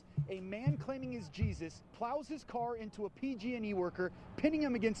A man claiming he's Jesus plows his car into a PG&E worker, pinning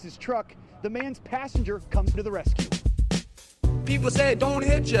him against his truck. The man's passenger comes to the rescue. People say don't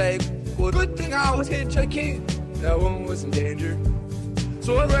hitchhike. Well, good thing I was hitchhiking. That woman was in danger.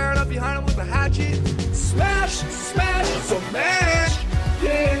 So I ran up behind him with a hatchet. Smash, smash, smash.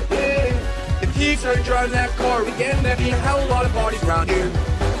 Yeah, yeah. If he started driving that car again, there'd be a hell of a lot of bodies around here.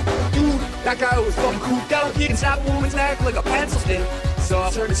 Dude, that guy was fucking cooped out. He can snap a woman's neck like a pencil stick. So I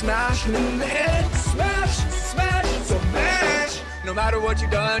started smashing him in the head. Smash, smash, smash. No matter what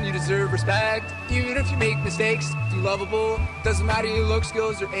you've done, you deserve respect. Even if you make mistakes, you're lovable. Doesn't matter your look,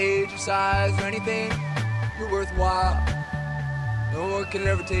 skills, or age, or size, or anything. You're worthwhile. No one can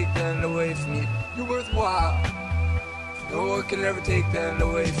ever take that away from you. You're worthwhile. No one can ever take that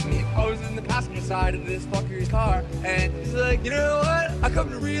away from you. I was in the passenger side of this fucker's car, and he's like, you know what? I come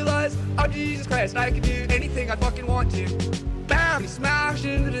to realize, oh Jesus Christ, I can do anything I fucking want to. Bam! He smashed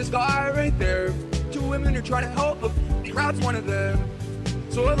into this guy right there. Two women are trying to help him. He grabs one of them.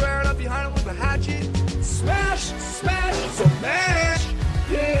 So I ran up behind him with a hatchet. Smash, smash, smash.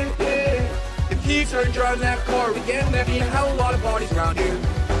 Yeah, yeah. If he started driving that car again, there'd be a hell of a lot of bodies around here.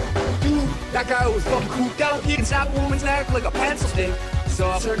 Dude, that guy was fucking cooped out. He can snap a woman's neck like a pencil stick. So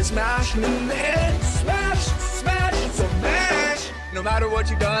I started smashing him in the head. Smash, smash, smash. No matter what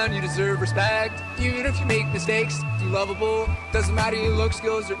you've done, you deserve respect. Even if you make mistakes, you're lovable. Doesn't matter your look,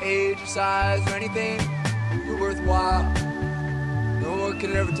 skills, or age, or size, or anything. You're worthwhile. No one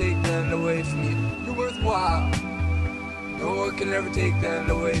can ever take that away from you. You're worthwhile. No one can ever take that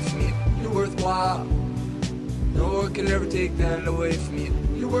away from you. You're worthwhile. No one can ever take that away from you.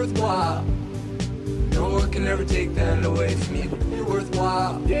 You're worthwhile. No one can ever take that away from you. You're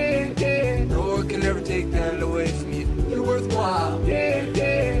worthwhile. Yeah, yeah. No one can ever take that away from you. You're worthwhile. Yeah,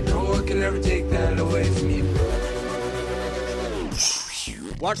 yeah. No one can ever take that away from you.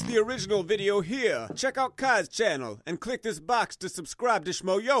 Watch the original video here. Check out Kai's channel and click this box to subscribe to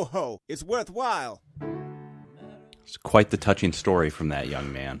Schmo Yoho. It's worthwhile. It's quite the touching story from that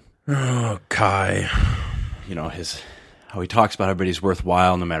young man. Oh, Kai. You know, how he talks about everybody's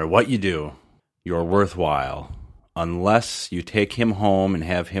worthwhile no matter what you do. You're worthwhile. Unless you take him home and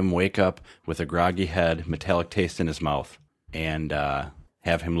have him wake up with a groggy head, metallic taste in his mouth, and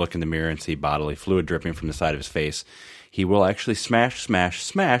have him look in the mirror and see bodily fluid dripping from the side of his face, he will actually smash, smash,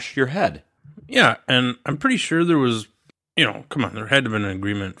 smash your head. Yeah, and I'm pretty sure there was, come on, there had to have been an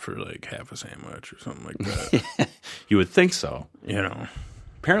agreement for like half a sandwich or something like that. You would think so.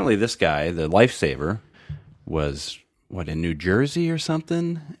 Apparently this guy, the lifesaver, was, in New Jersey or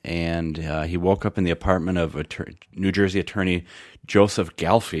something? And he woke up in the apartment of New Jersey attorney Joseph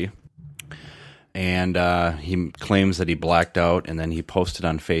Galfi. And he claims that he blacked out, and then he posted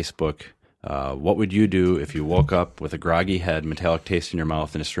on Facebook, what would you do if you woke up with a groggy head, metallic taste in your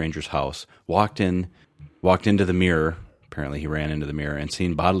mouth in a stranger's house, walked into the mirror, apparently he ran into the mirror, and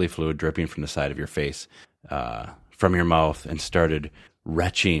seen bodily fluid dripping from the side of your face, from your mouth, and started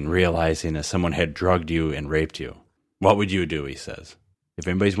retching, realizing that someone had drugged you and raped you. What would you do, he says. If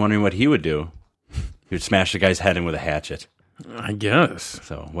anybody's wondering what he would do, he would smash the guy's head in with a hatchet. I guess.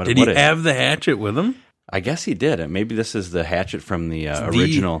 So did he have the hatchet with him? I guess he did. Maybe this is the hatchet from the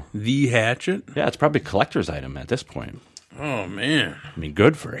original. The hatchet? Yeah, it's probably a collector's item at this point. Oh, man. I mean,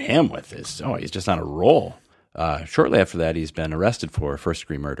 good for him with this. Oh, he's just on a roll. Shortly after that, he's been arrested for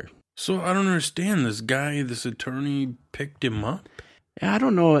first-degree murder. So I don't understand. This attorney picked him up? Yeah, I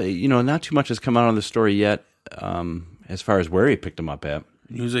don't know. Not too much has come out on the story yet, as far as where he picked him up at.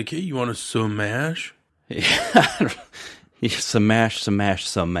 He was like, hey, you want to smash? Yeah. Smash.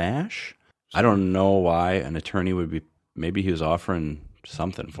 I don't know why an attorney would be. Maybe he was offering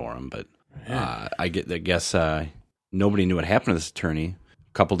something for him, but I guess nobody knew what happened to this attorney.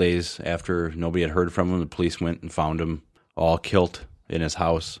 A couple days after nobody had heard from him, the police went and found him all killed in his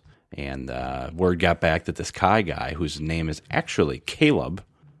house. And word got back that this Kai guy, whose name is actually Caleb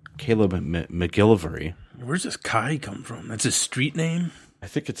McGillivray. Where's this Kai come from? That's his street name? I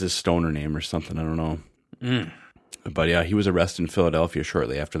think it's his stoner name or something. I don't know. But yeah, he was arrested in Philadelphia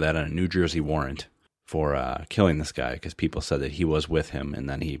shortly after that on a New Jersey warrant for killing this guy because people said that he was with him, and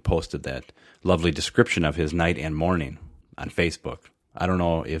then he posted that lovely description of his night and morning on Facebook. I don't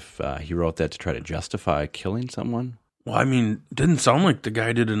know if he wrote that to try to justify killing someone. Well, I mean, it didn't sound like the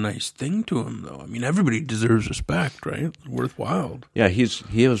guy did a nice thing to him, though. I mean, everybody deserves respect, right? Worthwhile. Yeah, he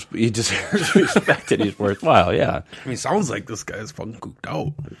deserves respect and he's worthwhile, yeah. I mean, it sounds like this guy's fucking cooked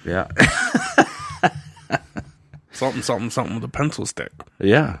out. Yeah. Something with a pencil stick.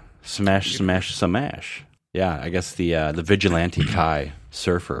 Yeah. Smash. Yeah, I guess the vigilante Kai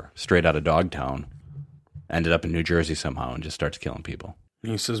surfer straight out of Dogtown ended up in New Jersey somehow and just starts killing people.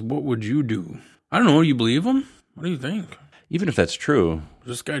 And he says, what would you do? I don't know. You believe him? What do you think? Even if that's true,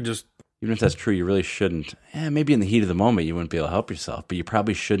 This guy just... even if that's true, you really shouldn't. Maybe in the heat of the moment, you wouldn't be able to help yourself, but you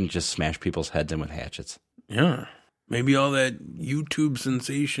probably shouldn't just smash people's heads in with hatchets. Yeah. Maybe all that YouTube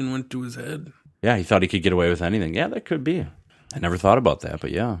sensation went to his head. Yeah, he thought he could get away with anything. Yeah, that could be. I never thought about that,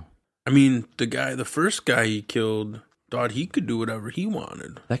 but yeah. I mean, the first guy he killed thought he could do whatever he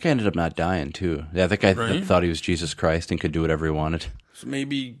wanted. That guy ended up not dying, too. Yeah, that guy Right? thought he was Jesus Christ and could do whatever he wanted. So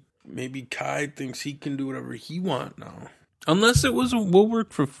maybe Kai thinks he can do whatever he wants now. Unless it was a will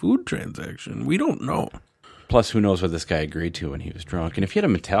work for food transaction. We don't know. Plus, who knows what this guy agreed to when he was drunk. And if he had a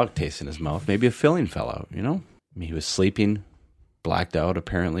metallic taste in his mouth, maybe a filling fell out, you know? I mean, he was sleeping, blacked out,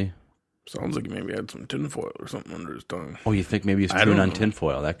 apparently. Sounds like he maybe had some tinfoil or something under his tongue. Oh, you think maybe he's I chewing don't on know.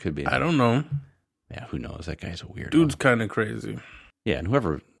 tinfoil? That could be. I don't know. Yeah, who knows? That guy's a weirdo. Dude's kind of crazy. Yeah, and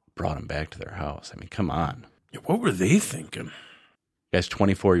whoever brought him back to their house. I mean, come on. Yeah, what were they thinking? Guy's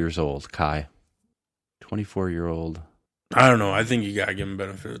 24 years old, Kai. 24-year-old. I don't know. I think you got to give him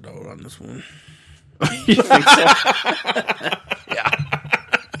benefit of the doubt on this one. You think so? Yeah.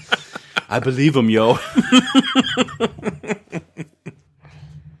 I believe him, yo.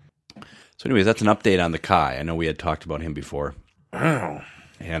 So anyways, that's an update on the Kai. I know we had talked about him before. Wow.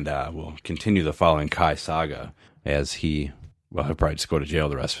 And we'll continue the following Kai saga as he'll probably just go to jail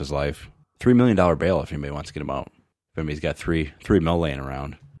the rest of his life. $3 million bail if anybody wants to get him out. If anybody's got $3 million laying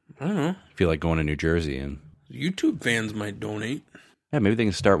around. I don't know. Feel like going to New Jersey and YouTube fans might donate. yeah, maybe they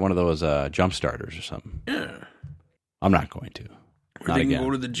can start one of those jump starters or something. Yeah. I'm not going to. Or Not they can again.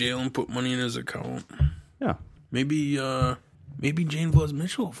 go to the jail and put money in his account. Yeah. Maybe Jane Velez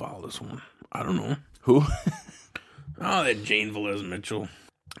Mitchell will follow this one. I don't know. Who? Oh, that Jane Velez Mitchell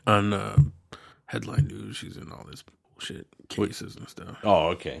on Headline News. She's in all this bullshit cases and stuff. Oh,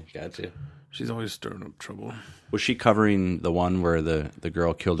 okay. Gotcha. She's always stirring up trouble. Was she covering the one where the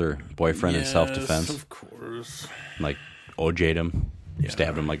girl killed her boyfriend in Yes, self-defense? of course. Like, OJ'd him?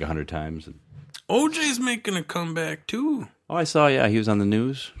 Stabbed him like 100 times? OJ's making a comeback, too. Oh, I saw, yeah. He was on the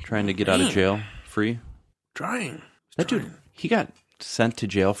news trying to get out of jail free. Trying. That dude, he got sent to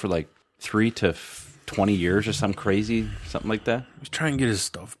jail for like 3 to 20 years or something crazy, something like that. He's trying to get his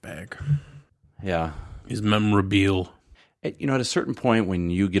stuff back. Yeah. His memorabilia. At a certain point when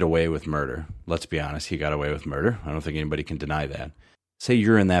you get away with murder, let's be honest, he got away with murder. I don't think anybody can deny that. Say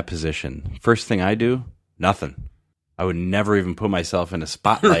you're in that position. First thing I do, nothing. I would never even put myself in a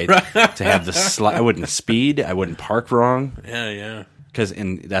spotlight to have the I wouldn't speed. I wouldn't park wrong. Yeah. Because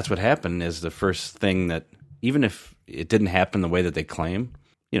that's what happened is the first thing that, even if it didn't happen the way that they claim,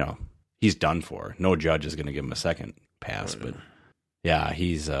 he's done for. No judge is going to give him a second pass. But yeah,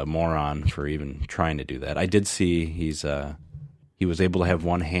 he's a moron for even trying to do that. I did see he was able to have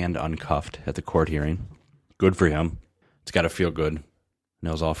one hand uncuffed at the court hearing. Good for him. It's got to feel good. And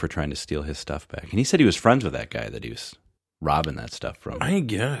that was all for trying to steal his stuff back. And he said he was friends with that guy that he was robbing that stuff from. I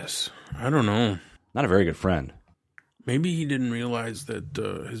guess. I don't know. Not a very good friend. Maybe he didn't realize that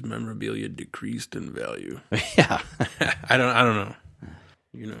his memorabilia decreased in value. Yeah. I don't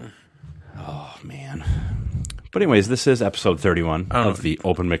know. Oh, man. But anyways, this is episode 31 I don't of the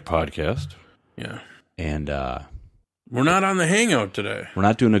Open Mic podcast. Yeah. And We're not on the Hangout today. we're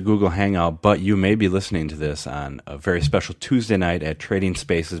not doing a Google Hangout, but you may be listening to this on a very special Tuesday night at Trading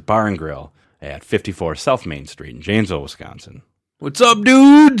Spaces Bar and Grill at 54 South Main Street in Janesville, Wisconsin. What's up,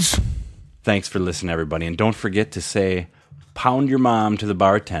 dudes? Thanks for listening, everybody. And don't forget to say, pound your mom to the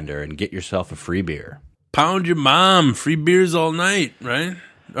bartender and get yourself a free beer. Pound your mom. Free beers all night, right?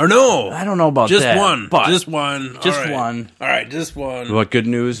 Or no. I don't know about just that. one. But Just one. Just All right. one. All right, just one. But good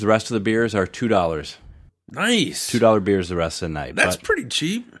news, the rest of the beers are $2. Nice. $2 beers the rest of the night. That's But pretty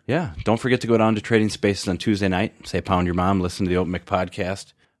cheap. yeah, don't forget to go down to Trading Spaces on Tuesday night. Say pound your mom, listen to the Open Mic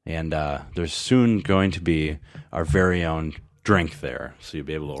podcast. And there's soon going to be our very own drink there. So you'll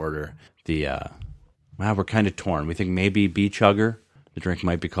be able to order the, we're kind of torn. We think maybe Beach Hugger. The drink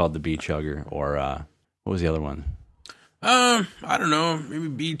might be called the Beach Hugger. Or what was the other one? I don't know. Maybe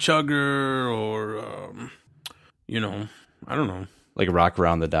Beach Hugger or, I don't know. Like a Rock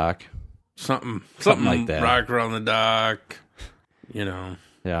Around the Dock. Something like that. Rock Around the Dock.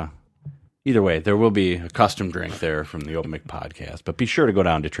 Yeah. Either way, there will be a custom drink there from the Open Mic podcast. But be sure to go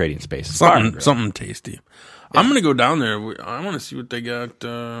down to Trading Spaces. Bar and Grill. Something tasty. Yeah. I'm gonna go down there. I want to see what they got.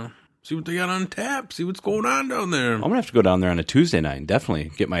 See what they got on tap. See what's going on down there. I'm going to have to go down there on a Tuesday night and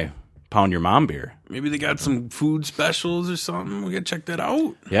definitely get my Pound Your Mom beer. Maybe they got some food specials or something. We gotta check that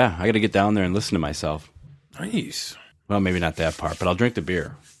out. Yeah, I got to get down there and listen to myself. Nice. Well, maybe not that part, but I'll drink the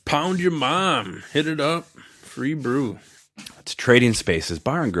beer. Pound your mom. Hit it up. Free brew. It's Trading Spaces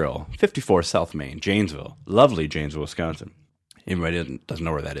Bar and Grill, 54 South Main, Janesville. Lovely Janesville, Wisconsin. Anybody doesn't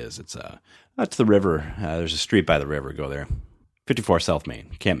know where that is, it's that's the river. There's a street by the river. Go there. 54 South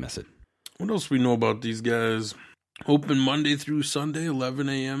Main. Can't miss it. What else we know about these guys? Open Monday through Sunday, 11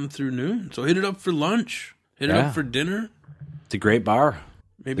 a.m. through noon. So hit it up for lunch. Hit it up for dinner. It's a great bar.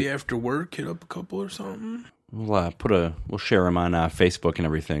 Maybe after work, hit up a couple or something. We'll share them on Facebook and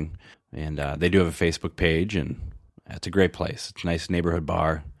everything. And they do have a Facebook page, and it's a great place. It's a nice neighborhood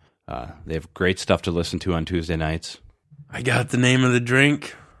bar. They have great stuff to listen to on Tuesday nights. I got the name of the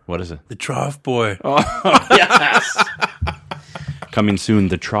drink. What is it? The Trough Boy. Oh, yes. Coming soon,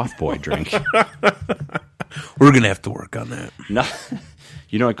 the Trough Boy drink. We're going to have to work on that. No,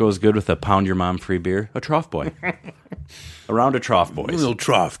 you know what goes good with a Pound Your Mom free beer? A Trough Boy. A round of Trough Boys. A little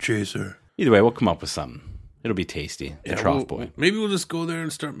trough chaser. Either way, we'll come up with something. It'll be tasty. The Trough Boy. Maybe we'll just go there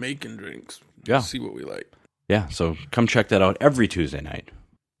and start making drinks. Yeah. See what we like. Yeah, so come check that out every Tuesday night.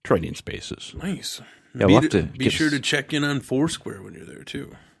 Troydian Spaces. Nice. Yeah, we'll have to be sure to check in on Foursquare when you're there,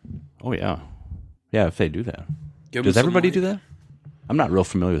 too. Oh, yeah. Yeah, if they do that. Give Does them everybody some do that? I'm not real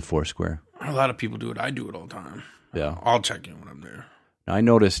familiar with Foursquare. A lot of people do it. I do it all the time. Yeah. I'll check in when I'm there. Now, I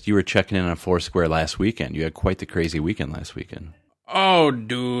noticed you were checking in on Foursquare last weekend. You had quite the crazy weekend last weekend. Oh,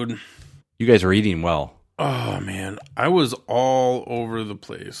 dude. You guys are eating well. Oh, man. I was all over the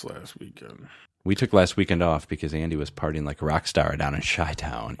place last weekend. We took last weekend off because Andy was partying like a rock star down in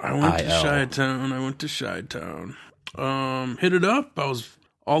Chi-Town. I went to Chi-Town. Hit it up. I was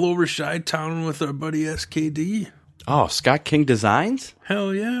all over Chi-Town with our buddy SKD. Oh, Scott King Designs?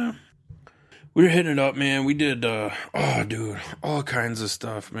 Hell yeah. We were hitting it up, man. We did, all kinds of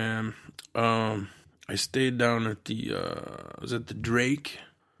stuff, man. I stayed down at was it the Drake?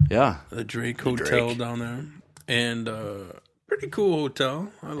 Yeah. The Drake Hotel down there. And, pretty cool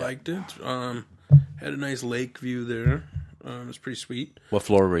hotel. I liked it. Had a nice lake view there. It was pretty sweet. What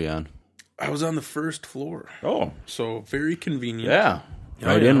floor were you on? I was on the first floor. Oh. So very convenient. Yeah.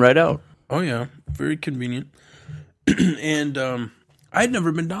 Right in, right out. Oh, yeah. Very convenient. And I'd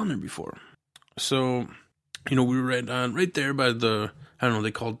never been down there before. So, we were right there by the, I don't know,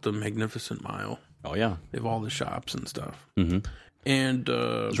 they call it the Magnificent Mile. Oh, yeah. They have all the shops and stuff. Mm-hmm. And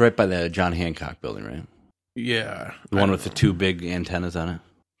it's right by the John Hancock building, right? Yeah. The one with the two big antennas on it?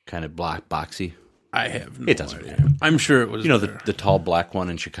 Kind of boxy? I have no It doesn't idea. matter. I'm sure it was there. the tall black one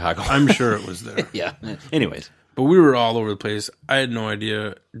in Chicago? I'm sure it was there. Yeah. Anyways. But we were all over the place. I had no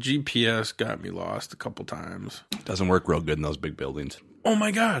idea. GPS got me lost a couple times. Doesn't work real good in those big buildings. Oh,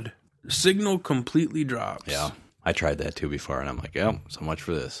 my God. Signal completely drops. Yeah. I tried that too before, and I'm like, oh, so much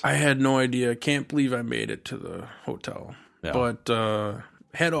for this. I had no idea. Can't believe I made it to the hotel. Yeah. But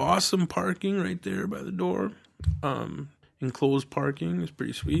had awesome parking right there by the door. Enclosed parking is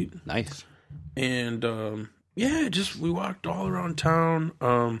pretty sweet. Nice. And we walked all around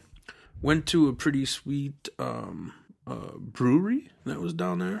town. Went to a pretty sweet brewery that was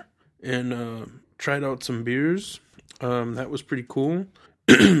down there, and tried out some beers. That was pretty cool.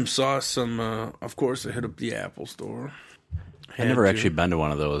 Saw some. Of course, I hit up the Apple store. I've never actually been to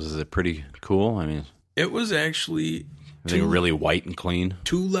one of those. Is it pretty cool? I mean, it was actually really white and clean.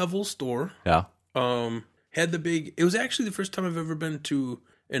 2-level store. Yeah. Had the big. It was actually the first time I've ever been to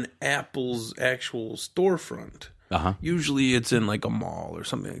an Apple's actual storefront. Uh-huh. Usually it's in like a mall or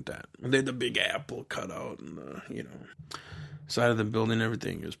something like that. They had the big Apple cut out and side of the building and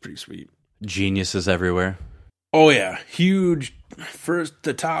everything. It was pretty sweet. Geniuses everywhere. Oh yeah, huge. First,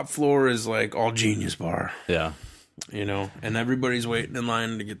 the top floor is like all Genius Bar. Yeah. And everybody's waiting in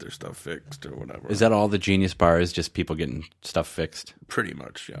line to get their stuff fixed or whatever. Is that all the Genius Bar is? Just people getting stuff fixed? Pretty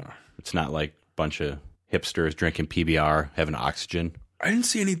much, yeah. It's not like a bunch of hipsters drinking PBR, having oxygen. I didn't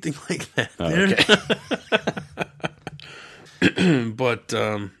see anything like that there. Okay. But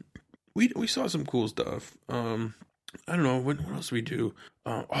we saw some cool stuff. I don't know, what else did we do?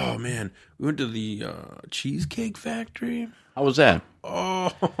 Oh, man. We went to the Cheesecake Factory. How was that?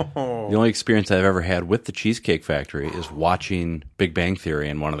 Oh. The only experience I've ever had with the Cheesecake Factory is watching Big Bang Theory,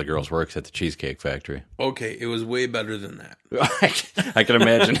 and one of the girls works at the Cheesecake Factory. Okay, it was way better than that. I can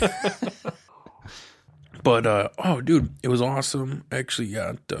imagine. But, dude, it was awesome. Actually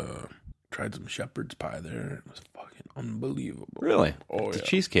tried some shepherd's pie there. It was fucking unbelievable. Really? Oh, It's yeah. a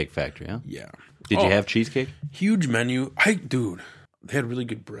Cheesecake Factory, huh? Yeah. Did you have cheesecake? Huge menu. Dude, they had really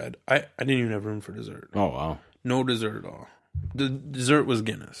good bread. I didn't even have room for dessert. Oh, wow. No dessert at all. The dessert was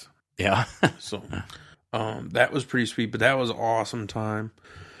Guinness. Yeah. So, that was pretty sweet, but that was an awesome time.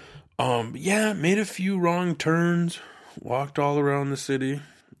 Made a few wrong turns. Walked all around the city.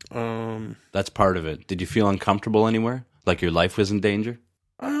 That's part of it. Did you feel uncomfortable anywhere? Like your life was in danger?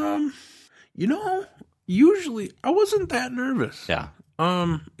 Usually I wasn't that nervous. Yeah.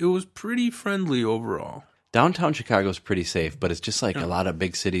 It was pretty friendly overall. Downtown Chicago is pretty safe, but it's just like a lot of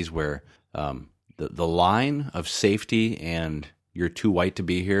big cities where the line of safety and you're too white to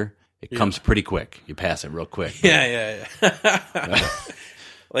be here, it comes pretty quick. You pass it real quick. Yeah.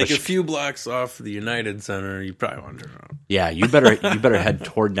 Like a few blocks off the United Center, you probably want to turn around. Yeah, you better head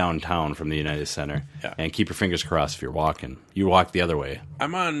toward downtown from the United Center Yeah. and keep your fingers crossed if you're walking. You walk the other way.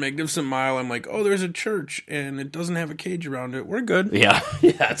 I'm on Magnificent Mile. I'm like, oh, there's a church, and it doesn't have a cage around it. We're good. Yeah,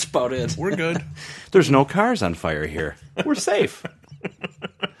 that's about it. We're good. There's no cars on fire here. We're safe.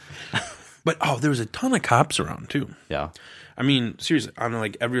 But, there was a ton of cops around, too. Yeah. I mean, seriously, on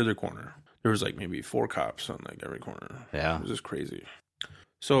like every other corner. There was like maybe 4 cops on like every corner. Yeah. It was just crazy.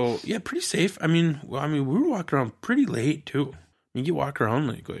 So, yeah, pretty safe. I mean, we were walking around pretty late, too. You can walk around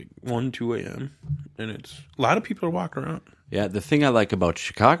like 1, 2 a.m., and it's a lot of people are walking around. Yeah, the thing I like about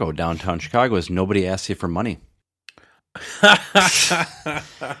Chicago, downtown Chicago, is nobody asks you for money.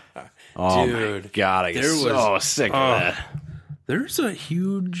 Oh, Dude, my God, I get there so was- sick of that. There's a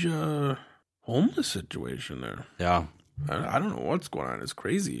huge homeless situation there. Yeah. I don't know what's going on. It's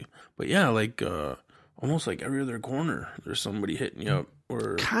crazy. But yeah, like almost like every other corner, there's somebody hitting you up.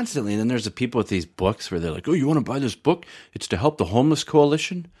 Or Constantly. And then there's the people with these books where they're like, oh, you want to buy this book? It's to help the homeless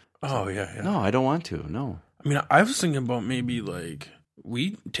coalition? oh yeah. No, I don't want to. No. I mean, I was thinking about maybe like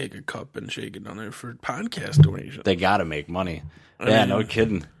we take a cup and shake it down there for podcast donation. They got to make money. I Yeah, mean- no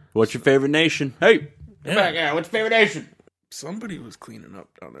kidding. What's your favorite nation? Hey, Yeah. back here. What's your favorite nation? Somebody was cleaning up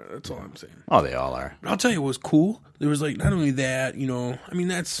down there. That's all I'm saying. Oh, they all are. But I'll tell you what was cool. There was like not only that, I mean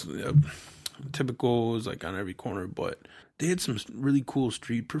that's typical is like on every corner, but they had some really cool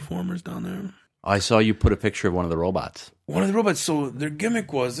street performers down there. I saw you put a picture of one of the robots. One of the robots. So their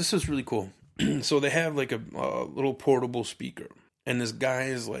gimmick was this is really cool. So they have like a little portable speaker, and this guy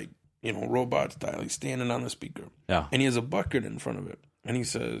is like robot style, he's standing on the speaker. Yeah. And he has a bucket in front of it, and he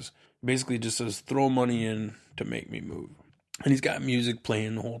basically just says, "Throw money in to make me move." And he's got music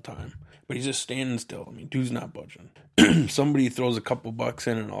playing the whole time, but he's just standing still. I mean, dude's not budging. Somebody throws a couple bucks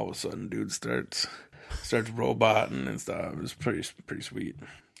in, and all of a sudden, dude starts roboting and stuff. It was pretty sweet.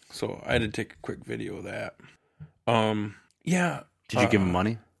 So I had to take a quick video of that. Yeah. Did you give him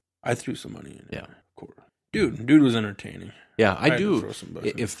money? I threw some money in. Yeah. Of course. Dude was entertaining. Yeah, I had to do. throw some bucks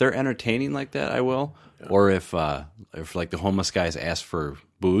in. If they're entertaining like that, I will. Yeah. Or if like the homeless guys ask for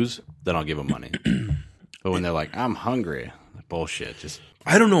booze, then I'll give them money. But when they're like, "I'm hungry," bullshit. Just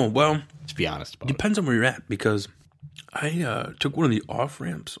I don't know. Well, let's be honest about depends on where you're at, because I took one of the off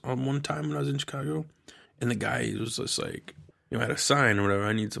ramps on one time when I was in Chicago, and the guy was just like, had a sign or whatever.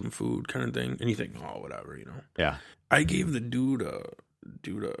 I need some food, kind of thing. And you think, oh, whatever, Yeah. I gave the dude a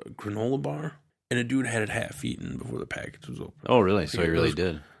granola bar, and the dude had it half eaten before the package was open. Oh, really? So he really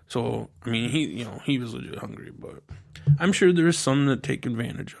did. So I mean, he was legit hungry, but I'm sure there's some that take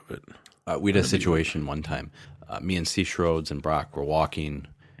advantage of it. We had a situation one time. Me and C. Schroeds and Brock were walking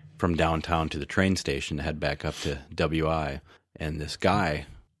from downtown to the train station to head back up to WI, and this guy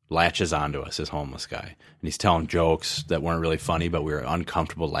latches onto us, this homeless guy, and he's telling jokes that weren't really funny, but we were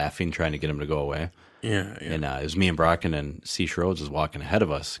uncomfortable laughing, trying to get him to go away. Yeah. And it was me and Brock, and then C. Schroeds was walking ahead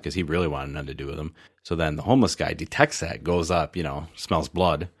of us because he really wanted nothing to do with him. So then the homeless guy detects that, goes up, smells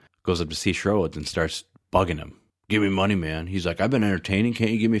blood, goes up to C. Schroeds and starts bugging him. "Give me money, man." He's like, "I've been entertaining.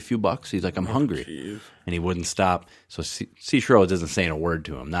 Can't you give me a few bucks?" He's like, "I'm hungry." Geez. And he wouldn't stop. So C. Schroeds isn't saying a word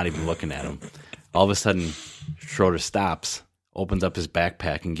to him, not even looking at him. All of a sudden, Schroeder stops, opens up his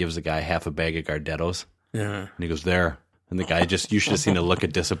backpack, and gives the guy half a bag of Gardettos. Yeah. And he goes, "There." And the guy you should have seen the look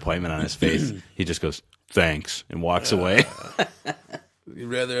of disappointment on his face. He just goes, "Thanks," and walks away. You'd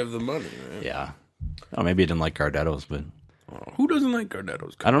rather have the money, right? Yeah. Oh, maybe he didn't like Gardettos, but Oh, who doesn't like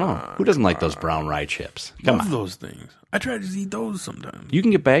Gardettos? I don't know. Who doesn't like those brown rye chips? Come Love on. those things. I try to eat those sometimes. You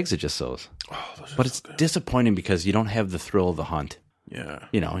can get bags of just those. Oh, those are But so it's good. disappointing because you don't have the thrill of the hunt. Yeah.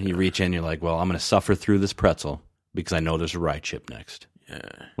 You reach in, you're like, well, I'm going to suffer through this pretzel because I know there's a rye chip next. Yeah.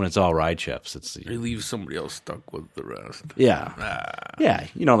 When it's all rye chips, it's... They leave somebody else stuck with the rest. Yeah. Ah. Yeah.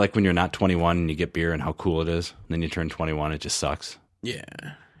 Like when you're not 21 and you get beer and how cool it is. And then you turn 21, it just sucks. Yeah.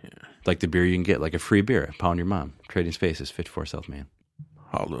 Like the beer you can get, like a free beer. Pound Your Mom. Trading Spaces, 54 South Main.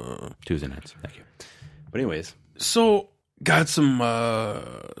 Holla. Tuesday nights. Thank you. But anyways. So, got some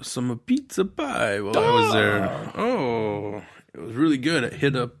pizza pie while I was there. Oh, it was really good. I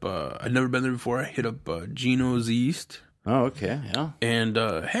hit up, I'd never been there before. I hit up Gino's East. Oh, okay. Yeah. And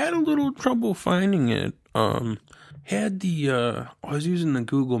had a little trouble finding it. Had I was using the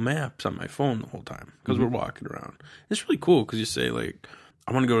Google Maps on my phone the whole time because we're walking around. It's really cool because you say, like,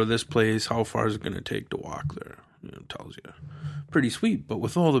 I want to go to this place. How far is it going to take to walk there? It tells you. Pretty sweet. But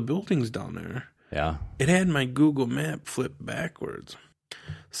with all the buildings down there, Yeah. it had my Google Map flipped backwards.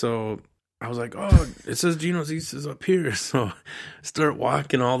 So I was like, oh, it says Geno's East is up here. So I start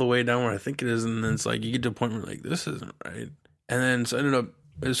walking all the way down where I think it is. And then it's like, you get to a point where like, this isn't right. And then so I ended up,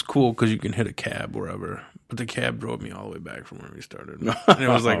 it's cool because you can hit a cab wherever. But the cab drove me all the way back from where we started. And it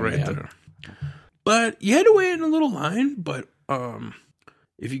was like right there. But you had to wait in a little line. But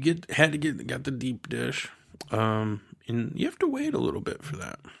if you got the deep dish, and you have to wait a little bit for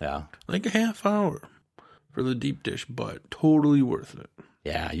that. Yeah. Like a half hour for the deep dish, but totally worth it.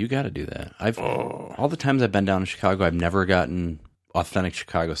 Yeah, you got to do that. All the times I've been down in Chicago, I've never gotten authentic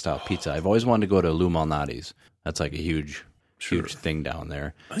Chicago-style pizza. I've always wanted to go to Lou Malnati's. That's like a huge thing down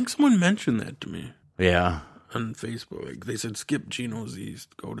there. I think someone mentioned that to me. Yeah. On Facebook. Like, they said, skip Geno's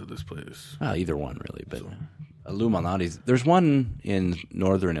East, go to this place. Well, either one, really. But Lou Malnati's. There's one in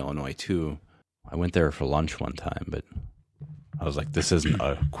northern Illinois, too. I went there for lunch one time, but I was like, this isn't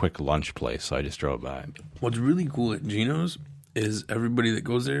a quick lunch place, so I just drove by. What's really cool at Geno's is everybody that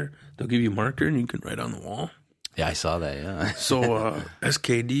goes there, they'll give you a marker and you can write on the wall. Yeah, I saw that, yeah. So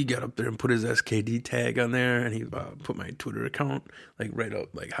SKD got up there and put his SKD tag on there, and he put my Twitter account like right up,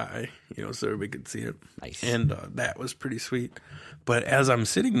 like hi, so everybody could see it. Nice. And that was pretty sweet. But as I'm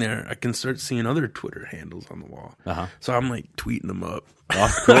sitting there, I can start seeing other Twitter handles on the wall. Uh-huh. So I'm like tweeting them up.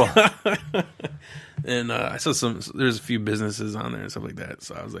 Oh, cool. And I saw there's a few businesses on there and stuff like that.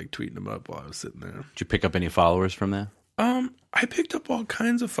 So I was like tweeting them up while I was sitting there. Did you pick up any followers from that? I picked up all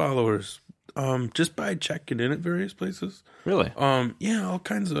kinds of followers. Just by checking in at various places. Really? Yeah, all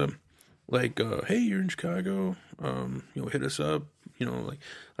kinds of like, hey, you're in Chicago, hit us up.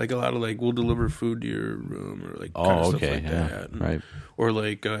 Like a lot of like, we'll deliver food to your room or like kind of stuff like that. And, right. Or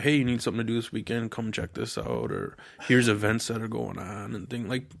like, hey, you need something to do this weekend, come check this out. Or here's events that are going on and things.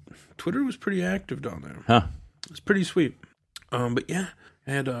 Like, Twitter was pretty active down there. Huh. It's pretty sweet. But yeah,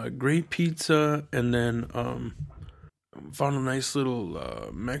 I had great pizza, and then found a nice little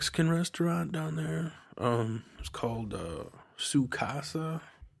Mexican restaurant down there. It's called Su Casa.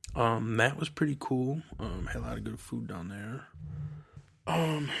 That was pretty cool. Had a lot of good food down there.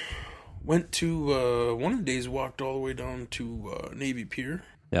 Went to one of the days, walked all the way down to Navy Pier.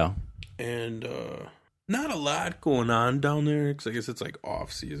 Yeah. And not a lot going on down there because I guess it's like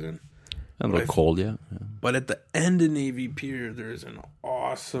off season. A little cold, yeah. But at the end of Navy Pier, there's an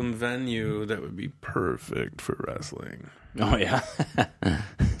awesome venue that would be perfect for wrestling. Oh, yeah.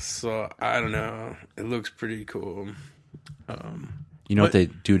 So, I don't know. It looks pretty cool. What they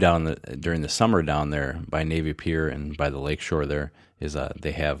do during the summer down there by Navy Pier and by the lakeshore there is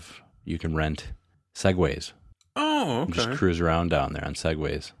you can rent Segways. Oh, okay. Just cruise around down there on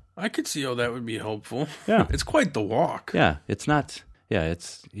Segways. I could see how that would be helpful. Yeah. It's quite the walk. Yeah, it's not... Yeah,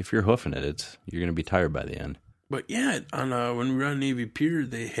 if you're hoofing it, you're going to be tired by the end. But yeah, on when we were on Navy Pier,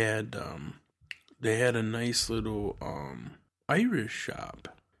 they had a nice little Irish shop,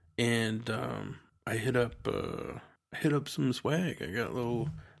 and I hit up some swag. I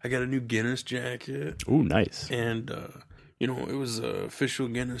got a new Guinness jacket. Ooh, nice. And it was official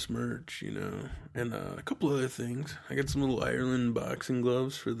Guinness merch, and a couple other things. I got some little Ireland boxing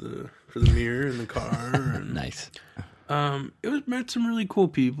gloves for the mirror in the car. And, nice. Met some really cool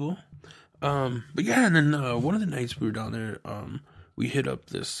people. But yeah, and then one of the nights we were down there, we hit up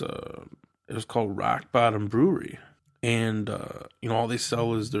this, it was called Rock Bottom Brewery. And, all they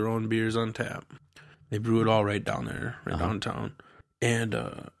sell is their own beers on tap. They brew it all right down there, downtown. And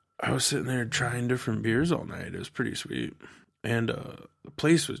I was sitting there trying different beers all night. It was pretty sweet. And the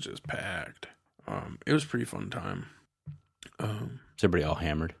place was just packed. It was a pretty fun time. Is everybody all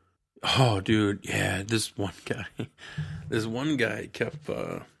hammered? Oh, dude, yeah, this one guy kept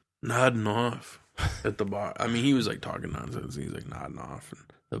nodding off at the bar. I mean, he was like talking nonsense. He's like nodding off, and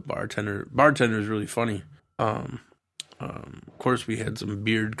the bartender is really funny. Of course, we had some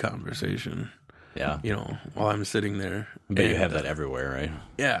beard conversation. Yeah, while I'm sitting there. But you have that everywhere, right?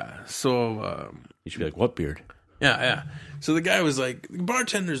 Yeah. So you should be like, "What beard?" Yeah. So the guy was like, the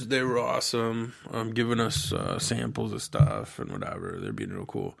bartenders, they were awesome, giving us samples of stuff and whatever. They're being real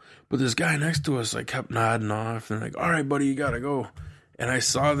cool. But this guy next to us, like, kept nodding off. And they're like, all right, buddy, you got to go. And I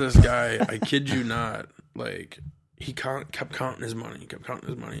saw this guy, I kid you not, like, he kept counting his money.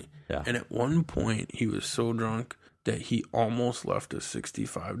 Yeah. And at one point, he was so drunk that he almost left a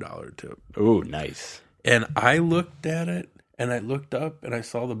 $65 tip. Ooh, nice. And I looked at it. And I looked up and I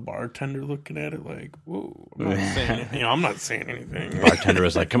saw the bartender looking at it like, whoa, I'm not saying anything. The bartender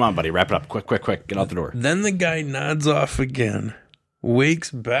was like, come on, buddy, wrap it up. Quick, get out the door. Then the guy nods off again,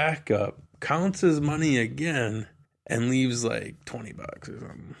 wakes back up, counts his money again, and leaves like $20 or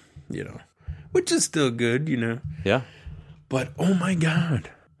something, which is still good, Yeah. But, oh my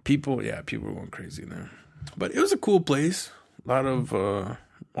God. People were going crazy in there. But it was a cool place. A lot of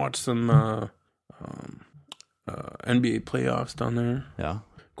Watched some NBA playoffs down there. Yeah.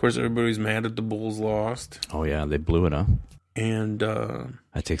 Of course, everybody's mad that the Bulls lost. Oh, yeah, they blew it, huh? And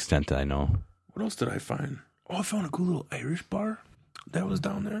That's the extent that I know. what else did I find? Oh, I found a cool little Irish bar that was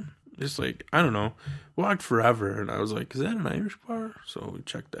down there. Just like, I don't know, walked forever, and I was like, is that an Irish bar? So we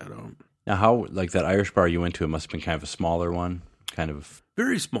checked that out. Now, how, like that Irish bar you went to, it must have been kind of a smaller one, kind of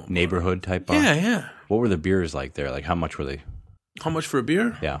Very small bar. neighborhood type bar? Yeah, yeah. What were the beers like there? Like, how much were they? How much for a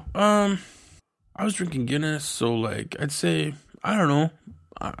beer? Yeah. I was drinking Guinness, so like, I'd say, I don't know,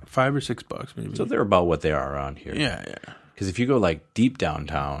 $5 or $6 maybe. So they're about what they are around here. Yeah, yeah. Because if you go like deep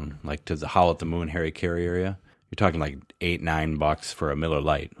downtown, like to the Howl at the Moon, Harry Carey area, you're talking like $8-9 for a Miller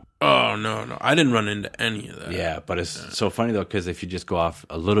Lite. Oh, no. I didn't run into any of that. Yeah, but it's so funny though, because if you just go off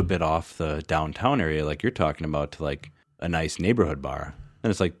a little bit off the downtown area, like you're talking about, to like a nice neighborhood bar,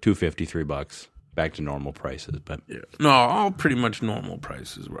 then it's like $2.50, $3, back to normal prices. But Yeah. No, all pretty much normal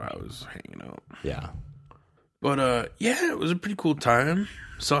prices where I was hanging out. yeah, But, yeah, it was a pretty cool time.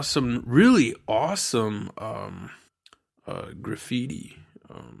 Saw some really awesome graffiti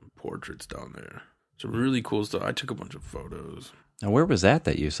portraits down there. Some really cool stuff. I took a bunch of photos. now where was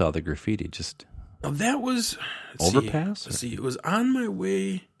that you saw the graffiti? Just Now, that was... Overpass? Let's see. It was on my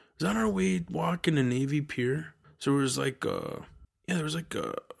way... It was on our way walking to Navy Pier. So it was like... there was like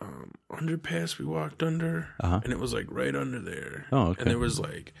a underpass we walked under. Uh-huh. And it was like right under there. Oh, okay. And there was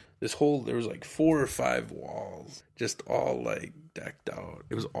like... There was like 4 or 5 walls. Just all like decked out.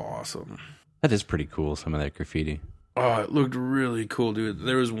 It was awesome. that is pretty cool. Some of that graffiti. Oh, it looked really cool, dude.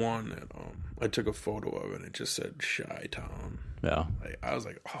 There was one that I took a photo of, and it just said Chi-Town. Yeah, Like, I was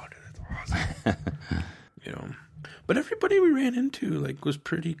like, oh, dude, that's awesome. You know, but everybody we ran into like was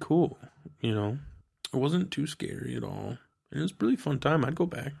pretty cool. You know, it wasn't too scary at all. And it was a really fun time. I'd go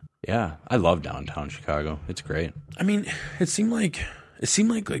back. yeah. I love downtown Chicago. It's great. I mean, it seemed like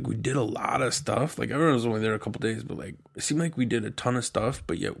we did a lot of stuff. Like, I was only there a couple days, but like it seemed like we did a ton of stuff,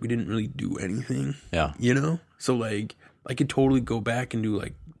 but yet we didn't really do anything. Yeah, You know, so like I could totally go back and do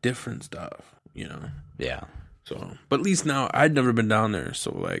like different stuff. You know. yeah. So, but at least now I'd never been down there,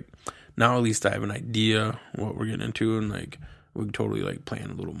 so like now at least I have an idea what we're getting into, and like we can totally like plan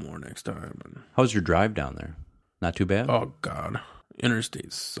a little more next time. And How's your drive down there? Not too bad. oh god,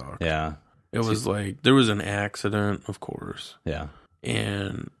 interstates suck. Yeah, It was like there was an accident, of course, yeah.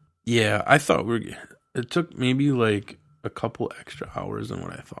 and yeah, I thought it took maybe like a couple extra hours than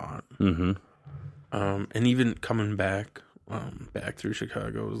what I thought. Mm-hmm. And even coming back through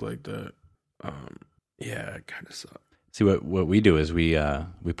Chicago was like that. Yeah, it kind of sucked. See, what we do is we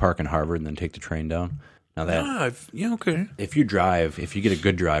park in Harvard and then take the train down. Now that Okay. if you get a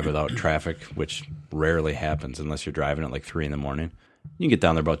good drive without traffic, which rarely happens unless you're driving at like 3 a.m, you can get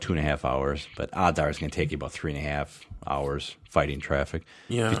down there about 2.5 hours. But odds are it's going to take you about 3.5 hours fighting traffic.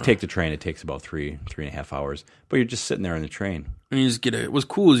 Yeah. If you take the train, it takes about 3.5 hours. But you're just sitting there in the train. And you just what's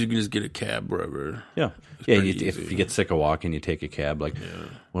cool is you can just get a cab wherever. Yeah, pretty if easy. you get sick of walking, you take a cab. Like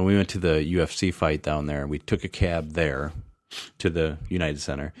when we went to the UFC fight down there, we took a cab there to the United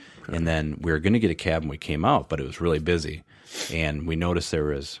Center, and then we were going to get a cab when we came out, but it was really busy, and we noticed there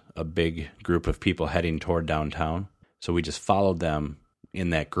was a big group of people heading toward downtown, so we just followed them in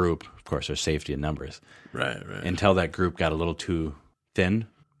that group. Of course, there's safety in numbers, Right. until that group got a little too thin.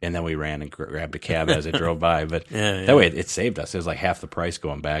 And then we ran and grabbed a cab as it drove by. But that way it saved us. It was like half the price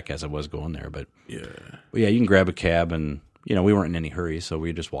going back as it was going there. But Yeah. you can grab a cab, and we weren't in any hurry, so we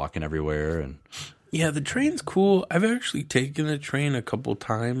were just walking everywhere. And Yeah, the train's cool. I've actually taken the train a couple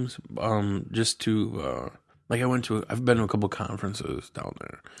times, just to I've been to a couple conferences down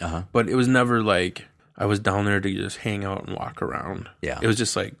there, but it was never like I was down there to just hang out and walk around. Yeah. It was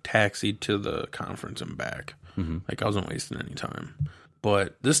just like taxi to the conference and back. Like I wasn't wasting any time.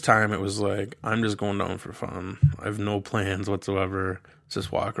 But this time it was like, I'm just going down for fun. I have no plans whatsoever.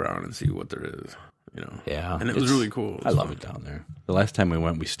 Just walk around and see what there is, yeah, And it was really cool. I love it down there. The last time we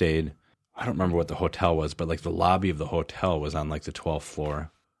went, we stayed, I don't remember what the hotel was, but like the lobby of the hotel was on like the 12th floor.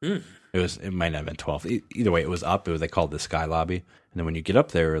 It might not have been 12th. Either way, it was up. They called it the Sky Lobby. And then when you get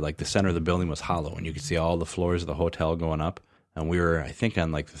up there, like the center of the building was hollow, and you could see all the floors of the hotel going up. And we were, I think,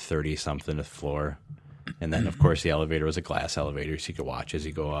 on like the 30-something floor. And then, of course, the elevator was a glass elevator, so you could watch as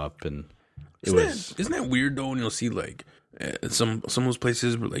you go up. And Isn't that weird though? When you'll see like some of those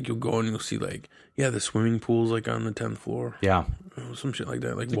places where like you'll go and you'll see like the swimming pool's like on the 10th floor, yeah. some shit like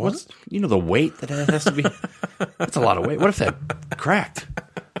that. Like what? What's, the weight that has to be? That's a lot of weight. What if that cracked?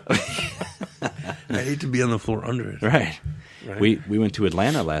 I hate to be on the floor under it. Right. Right. We went to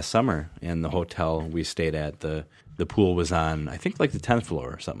Atlanta last summer, and the hotel we stayed at, the pool was on, I think, like the 10th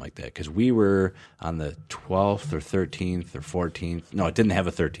floor or something like that, because we were on the 12th or 13th or 14th. No, it didn't have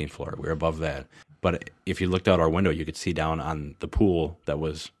a 13th floor. We were above that. But if you looked out our window, you could see down on the pool that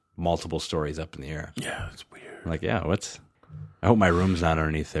was multiple stories up in the air. Yeah, it's weird. Like, yeah, I hope my room's not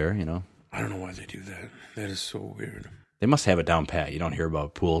underneath there, you know. I don't know why they do that. That is so weird. They must have it down pat. You don't hear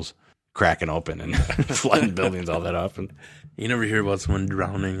about pools cracking open and flooding buildings all that often. You never hear about someone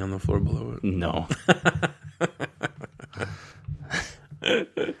drowning on the floor below it. No.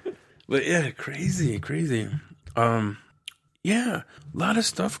 But yeah, crazy. Yeah, a lot of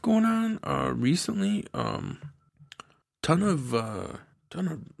stuff going on recently. Ton of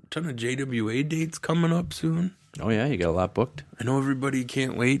JWA dates coming up soon. Oh, yeah, you got a lot booked. I know everybody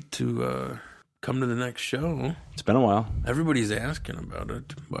can't wait to come to the next show. It's been a while. Everybody's asking about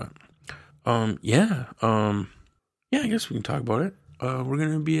it, but yeah, I guess we can talk about it. We're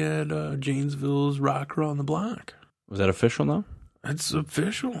gonna be at Janesville's Rock Around the Block. Was that official now? That's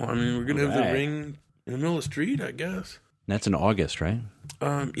official. I mean, we're gonna have the ring in the middle of the street, I guess. That's in August, right?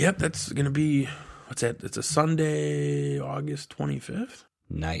 Yep, that's gonna be, what's that? It's a Sunday, August 25th.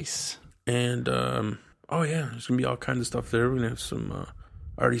 Nice. And oh yeah, there's gonna be all kinds of stuff there. We're gonna have some.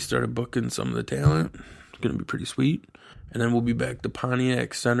 Already started booking some of the talent. It's gonna be pretty sweet. And then we'll be back to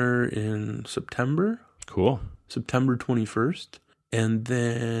Pontiac Center in September. Cool. September 21st. And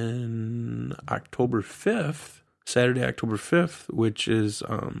then October 5th, Saturday, October 5th, which is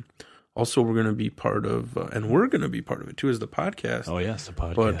also we're going to be part of, and we're going to be part of it too, is the podcast. Oh, yes, the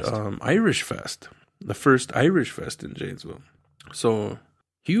podcast. But Irish Fest, the first Irish Fest in Janesville. So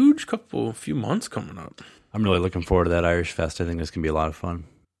few months coming up. I'm really looking forward to that Irish Fest. I think it's going to be a lot of fun.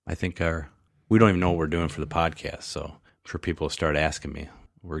 I think we don't even know what we're doing for the podcast, so I'm sure people will start asking me.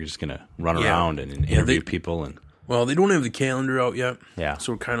 We're just going to run around and interview people. Well, they don't have the calendar out yet. Yeah.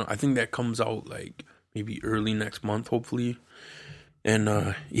 So I think that comes out like maybe early next month, hopefully.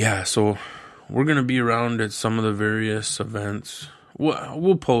 And so we're going to be around at some of the various events.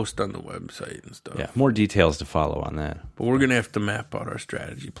 We'll post on the website and stuff. Yeah, more details to follow on that. But we're going to have to map out our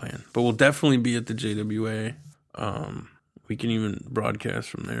strategy plan. But we'll definitely be at the JWA. We can even broadcast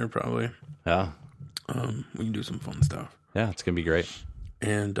from there probably. Yeah. We can do some fun stuff. Yeah, it's going to be great.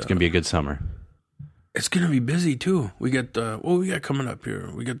 And it's going to be a good summer. It's going to be busy too. We got we got coming up here.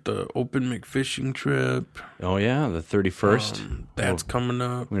 We got the Open McFishing trip. Oh yeah, the 31st. That's coming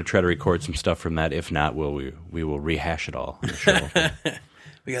up. We're going to try to record some stuff from that. If not, we will rehash it all on the show.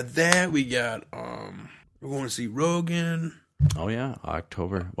 We got that. We got we're going to see Rogan. Oh yeah, August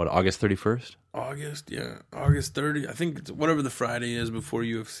 31st? August 30th. I think it's whatever the Friday is before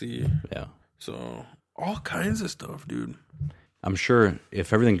UFC. Yeah. So all kinds of stuff, dude. I'm sure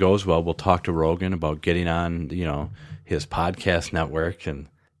if everything goes well, we'll talk to Rogan about getting on, his podcast network, and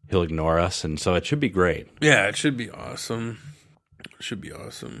he'll ignore us, and so it should be great. Yeah, it should be awesome.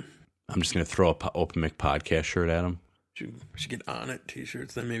 I'm just going to throw a Open Mic podcast shirt at him. We should get On It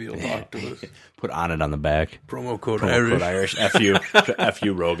t-shirts, then maybe he'll talk to us. Put On It on the back. Promo code Irish. F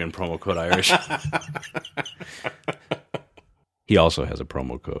you Rogan, promo code Irish. He also has a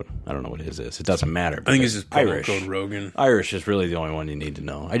promo code. I don't know what his is. It doesn't matter. I think it's just promo Irish. code Rogan. Irish is really the only one you need to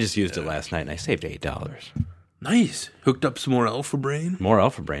know. I just used it last night, and I saved $8. Nice. Hooked up some more Alpha Brain. More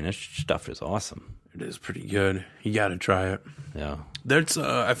Alpha Brain. This stuff is awesome. It is pretty good. You got to try it. Yeah. That's.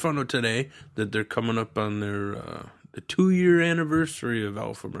 I found out today that they're coming up on their the 2-year anniversary of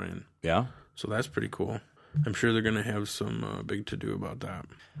Alpha Brain. Yeah. So that's pretty cool. I'm sure they're going to have some big to do about that.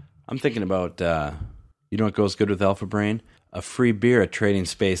 I'm thinking about, you know what goes good with Alpha Brain? A free beer at Trading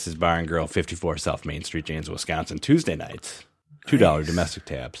Spaces Bar and Grill, 54 South Main Street, Janesville, Wisconsin, Tuesday nights. $2 domestic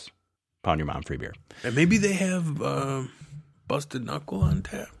tabs. Pound your mom free beer. And maybe they have Busted Knuckle on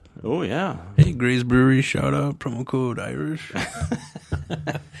tap. Oh, yeah. Hey, Gray's Brewery, shout out, promo code Irish.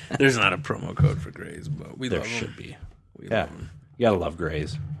 There's not a promo code for Gray's, but we love them. There should be. We love them. You gotta love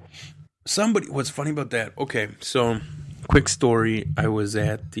Gray's. What's funny about that? Okay, so quick story. I was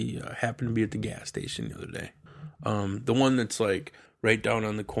at happened to be at the gas station the other day. The one that's like right down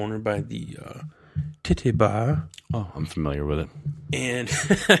on the corner by the Titty Bar. Oh, I'm familiar with it. And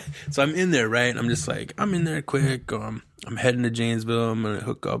so I'm in there, right? I'm just like, I'm in there quick. I'm heading to Janesville. I'm going to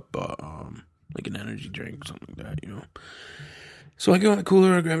hook up like an energy drink or something like that, So I go in the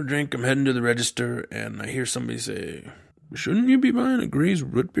cooler, I grab a drink. I'm heading to the register, and I hear somebody say, shouldn't you be buying a Gray's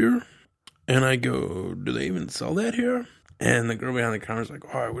root beer? And I go, do they even sell that here? And the girl behind the counter is like,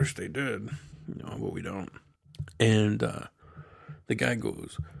 oh, I wish they did. But we don't. And the guy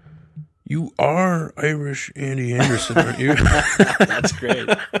goes, you are Irish Andy Anderson, aren't you? That's great.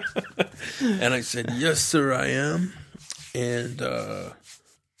 And I said, yes, sir, I am. And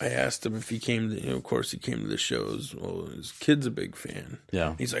I asked him if he came to, of course he came to the shows. Well, his kid's a big fan.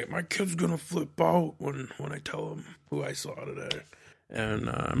 Yeah. He's like, my kid's going to flip out when I tell him who I saw today. And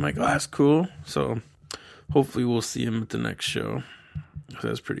I'm like, oh, that's cool. So hopefully we'll see him at the next show. So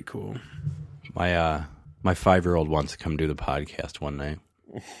that's pretty cool. My 5-year-old wants to come do the podcast one night.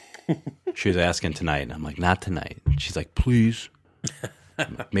 She was asking tonight, and I'm like, not tonight. She's like, please.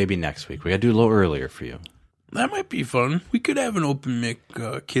 Maybe next week. We got to do a little earlier for you. That might be fun. We could have an open mic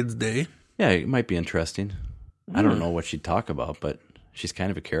kids day. Yeah, it might be interesting. I don't know what she'd talk about, but she's kind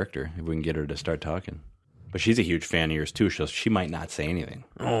of a character if we can get her to start talking. But she's a huge fan of yours, too, so she might not say anything.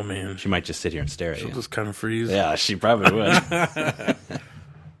 Oh, man. She might just sit here and stare at She'll you. just kind of freeze. Yeah, she probably would.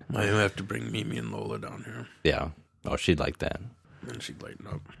 Might have to bring Mimi and Lola down here. Yeah. Oh, she'd like that. And she'd lighten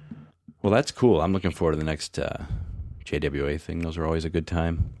up. Well, that's cool. I'm looking forward to the next JWA thing. Those are always a good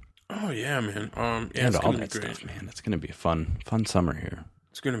time. Oh, yeah, man. Yeah, And it's all going to that be great. stuff, man. It's going to be a fun summer here.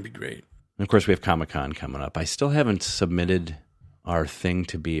 It's going to be great. And of course, we have Comic-Con coming up. I still haven't submitted our thing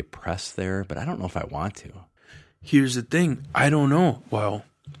to be pressed there, but I don't know if I want to. Here's the thing. I don't know. Well,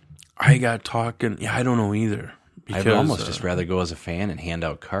 I got talking. Yeah, I don't know either. I'd almost just rather go as a fan and hand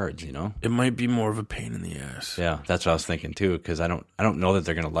out cards, you know? It might be more of a pain in the ass. Yeah, that's what I was thinking too, because I don't know that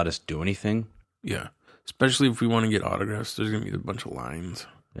they're going to let us do anything. Yeah. Especially if we want to get autographs, there's going to be a bunch of lines.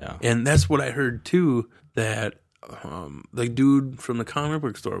 Yeah. And that's what I heard too, that the dude from the comic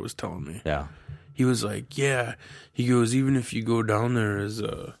book store was telling me. Yeah. He was like, yeah, he goes, even if you go down there as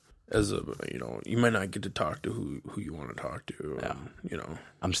a, you know, you might not get to talk to who you want to talk to. Yeah. You know.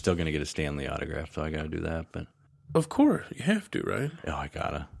 I'm still going to get a Stanley autograph, so I got to do that, but. Of course, you have to, right? Oh, I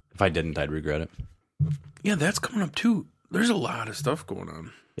gotta. If I didn't, I'd regret it. Yeah, that's coming up too. There's a lot of stuff going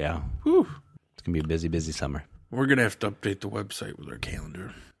on. Yeah. Whew. It's going to be a busy, busy summer. We're going to have to update the website with our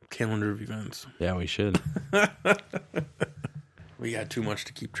calendar of events. Yeah, we should. We got too much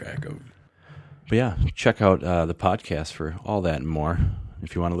to keep track of. But yeah, check out the podcast for all that and more.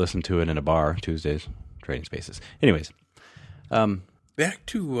 If you want to listen to it in a bar, Tuesdays, Trading Spaces. Anyways. Back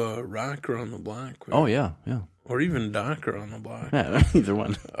to Rock Around the Block. Oh, yeah, yeah. Or even Doc Around the Block. Yeah, either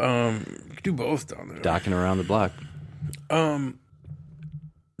one. You could do both down there. Docking around the block.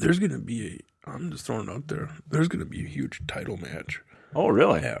 There's going to be I'm just throwing it out there. There's going to be a huge title match. Oh,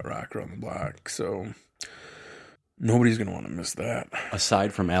 really? At Rock Around the Block. So nobody's going to want to miss that.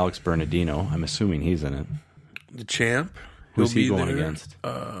 Aside from Alex Bernardino, I'm assuming he's in it. The champ. Who's he be going there, against?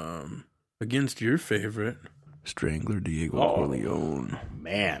 Against your favorite, Strangler Diego Corleone.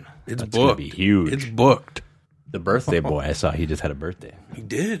 Man, It's that's gonna booked. be huge. It's booked. The birthday boy, I saw he just had a birthday. He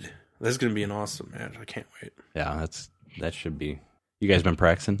did. That's going to be an awesome match. I can't wait. Yeah, that should be. You guys been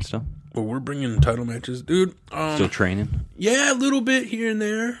practicing still? Well, we're bringing title matches, dude. Still training? Yeah, a little bit here and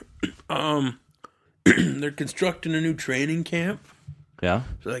there. They're constructing a new training camp. Yeah.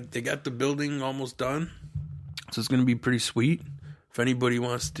 So, like, they got the building almost done. So it's going to be pretty sweet. If anybody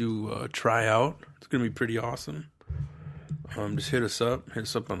wants to try out, it's going to be pretty awesome. Just hit us up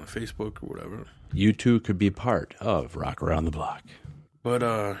on the Facebook or whatever. You two could be part of Rock Around the Block.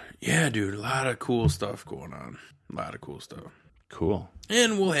 But, yeah, dude, a lot of cool stuff going on. A lot of cool stuff. Cool.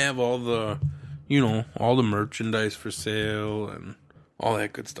 And we'll have all the, all the merchandise for sale and all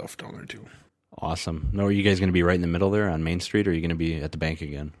that good stuff down there, too. Awesome. No, are you guys going to be right in the middle there on Main Street, or are you going to be at the bank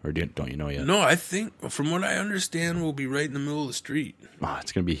again? Or don't you know yet? No, I think, from what I understand, we'll be right in the middle of the street. Oh,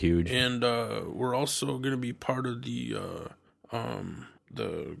 it's going to be huge. And we're also going to be part of the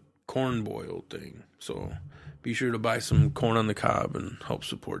corn boil thing. So be sure to buy some corn on the cob and help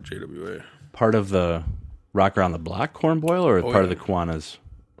support JWA. Part of the Rock Around the Block corn boil, or part of the Kiwanis?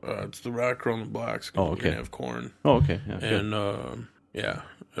 It's the Rock Around the Block. Oh, okay. We're going to have corn. Oh, okay. Yeah, and, yeah,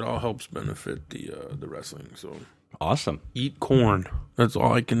 it all helps benefit the wrestling. So awesome. Eat corn. That's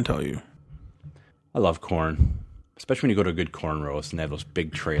all I can tell you. I love corn, especially when you go to a good corn roast and they have those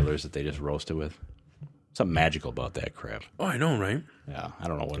big trailers that they just roast it with. Something magical about that crap. Oh, I know, right? Yeah, I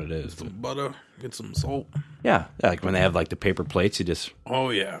don't know what it is. Some butter, get some salt. Yeah, like when they have like the paper plates, you just roll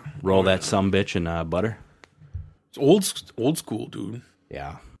that sumbitch in butter. It's old school, dude.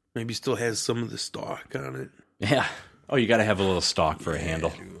 Yeah. Maybe still has some of the stock on it. Yeah. Oh, you got to have a little stalk for a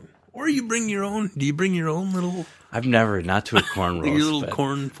handle. Dude. Or you bring your own. Do you bring your own little? I've never, not to a corn roast. Your little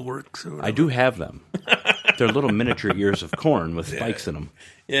corn forks. Or I do have them. They're little miniature ears of corn with spikes in them.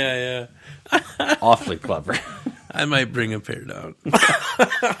 Yeah. Awfully clever. I might bring a pair down.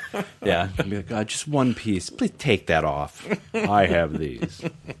 Yeah. I'd be like, just one piece. Please take that off. I have these.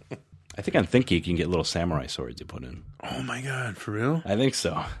 I think on ThinkGeek you can get little samurai swords you put in. Oh my God, for real? I think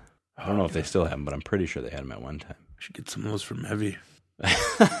so. I don't know if they still have them, but I'm pretty sure they had them at one time. Should get some of those from Heavy.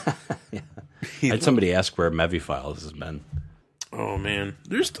 Yeah. I had somebody ask where Mevifiles has been. Oh, man.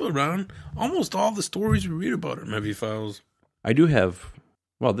 They're still around. Almost all the stories we read about are Mevifiles. I do have...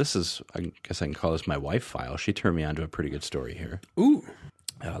 Well, this is... I guess I can call this my wife file. She turned me on to a pretty good story here. Ooh.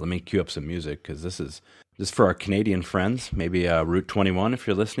 Let me cue up some music, because this is for our Canadian friends. Maybe Route 21, if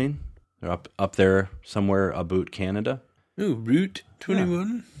you're listening. They're up there somewhere about Canada. Ooh, Route 21?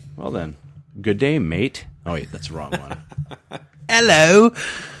 Yeah. Well then, good day, mate. Oh wait, that's the wrong one. Hello.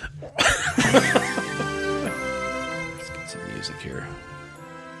 Let's get some music here.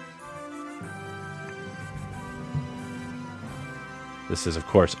 This is, of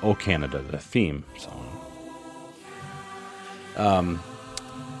course, "Oh Canada," the theme song.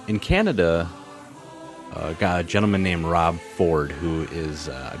 In Canada, got a gentleman named Rob Ford, who is,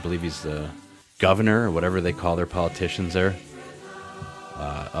 I believe he's the governor, or whatever they call their politicians there,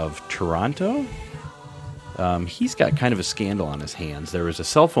 of Toronto. He's got kind of a scandal on his hands. There was a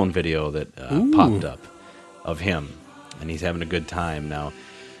cell phone video that popped up of him, and he's having a good time. Now,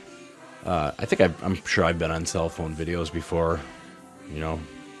 I think I'm sure I've been on cell phone videos before,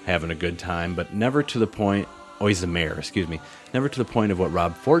 having a good time, but never to the point... Oh, he's the mayor, excuse me. Never to the point of what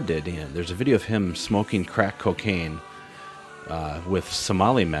Rob Ford did. There's a video of him smoking crack cocaine with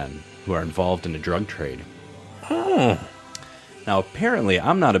Somali men who are involved in the drug trade. Oh. Now, apparently,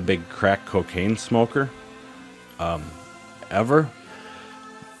 I'm not a big crack cocaine smoker, ever.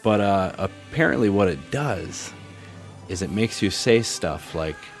 But apparently what it does is it makes you say stuff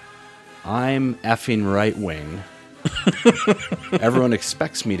like, I'm effing right-wing. Everyone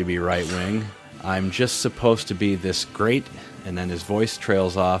expects me to be right-wing. I'm just supposed to be this great, and then his voice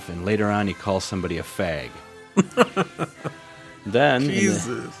trails off, and later on he calls somebody a fag. Then, Jesus.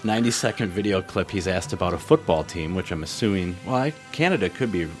 in the 90-second video clip, he's asked about a football team, which I'm assuming, Canada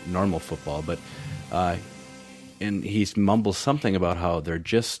could be normal football, but, and he mumbles something about how they're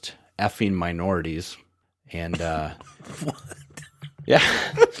just effing minorities, and, What? Yeah.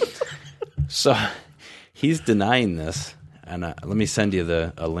 So, he's denying this. And let me send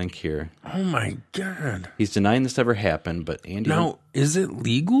you a link here. Oh, my God. He's denying this ever happened, but Andy... Now, is it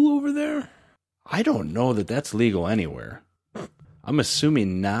legal over there? I don't know that that's legal anywhere. I'm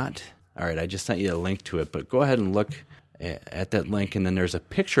assuming not. All right, I just sent you a link to it, but go ahead and look at that link, and then there's a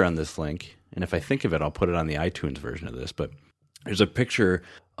picture on this link, and if I think of it, I'll put it on the iTunes version of this, but there's a picture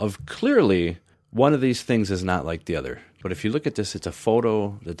of clearly one of these things is not like the other. But if you look at this, it's a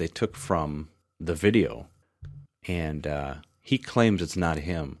photo that they took from the video. And he claims it's not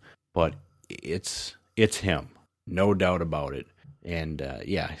him, but it's him, no doubt about it. And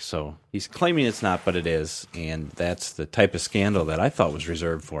so he's claiming it's not, but it is. And that's the type of scandal that I thought was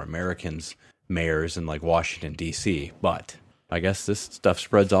reserved for Americans, mayors in like Washington, D.C. But I guess this stuff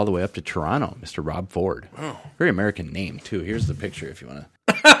spreads all the way up to Toronto, Mr. Rob Ford. Oh. Very American name, too. Here's the picture if you want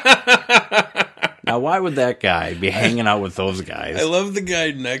to. Now, why would that guy be hanging out with those guys? I love the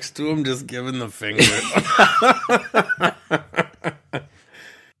guy next to him just giving the finger.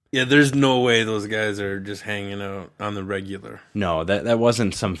 Yeah, there's no way those guys are just hanging out on the regular. No, that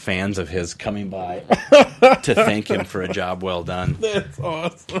wasn't some fans of his coming by to thank him for a job well done. That's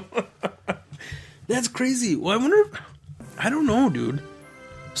awesome. That's crazy. Well, I don't know, dude.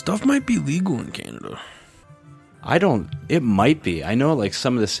 Stuff might be legal in Canada. It might be. I know like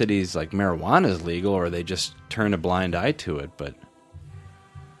some of the cities, like marijuana is legal or they just turn a blind eye to it, but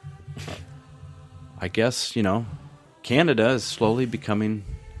I guess, Canada is slowly becoming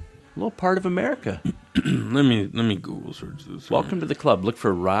a little part of America. Let me Google search this. Welcome to the club. Look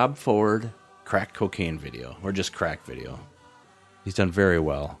for Rob Ford crack cocaine video or just crack video. He's done very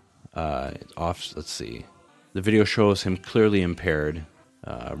well. Let's see. The video shows him clearly impaired,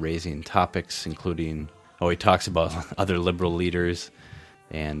 raising topics including... Oh, he talks about other liberal leaders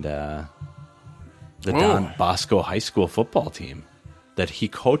and the Don Bosco High School football team that he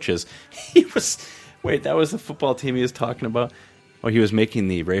coaches. That was the football team he was talking about? Oh, he was making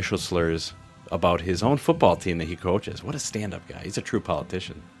the racial slurs about his own football team that he coaches. What a stand-up guy. He's a true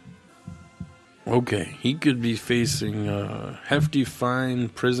politician. Okay, he could be facing a hefty fine,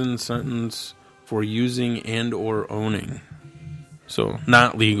 prison sentence for using and or owning. So,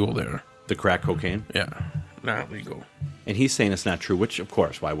 not legal there. The crack cocaine? Yeah, not legal. And he's saying it's not true, which, of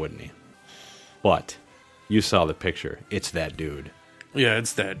course, why wouldn't he? But you saw the picture. It's that dude. Yeah,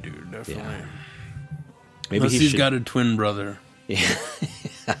 it's that dude, definitely. Yeah. Maybe Unless he's got a twin brother. Yeah.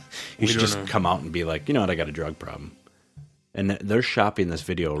 He should just come out and be like, you know what, I got a drug problem. And they're shopping this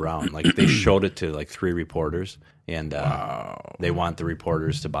video around. Like, they showed it to, like, 3 reporters. And they want the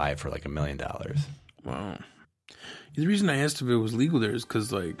reporters to buy it for, like, $1 million. Wow. The reason I asked if it was legal there is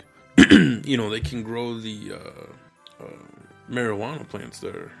because, like, they can grow the marijuana plants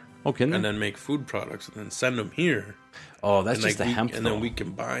there. Okay. and then make food products and then send them here. Oh, that's And just the hemp. and though. then we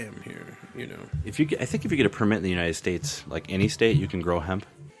can buy them here. You know, I think if you get a permit in the United States, like any state, you can grow hemp.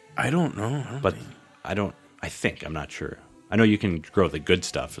 I don't know, But I'm not sure. I know you can grow the good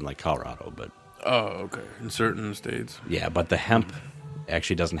stuff in like Colorado, but oh, okay, in certain states, yeah, but the hemp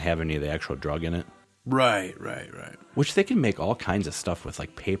actually doesn't have any of the actual drug in it. right. Which they can make all kinds of stuff with,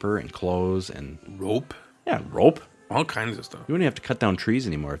 like paper and clothes and Rope, rope. all kinds of stuff. You wouldn't have to cut down trees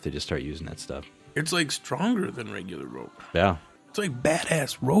anymore if they just start using that stuff. It's like stronger than regular rope. Yeah. It's like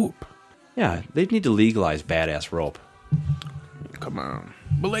badass rope. Yeah, they need to legalize badass rope. Come on.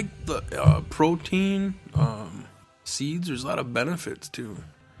 But like the protein, seeds, there's a lot of benefits too,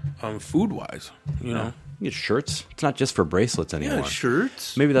 food wise. You know, You get shirts. It's not just for bracelets anymore. yeah,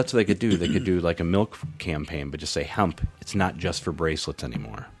 shirts. Maybe that's what they could do. They could do like a milk campaign, but just say hemp. It's not just for bracelets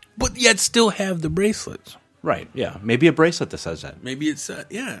anymore. But yet still have the bracelets. Right, yeah. Maybe a bracelet that says that. Maybe it's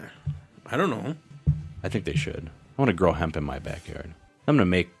yeah. I don't know. I think they should. I want to grow hemp in my backyard. I'm going to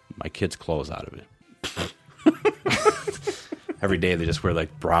make my kids' clothes out of it. Every day they just wear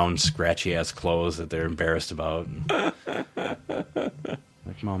like brown, scratchy-ass clothes that they're embarrassed about.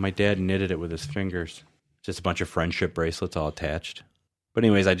 Like, Mom, my dad knitted it with his fingers. Just a bunch of friendship bracelets all attached. But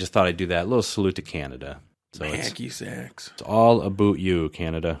anyways, I just thought I'd do that. A little salute to Canada. So Hacky sacks. it's all about you,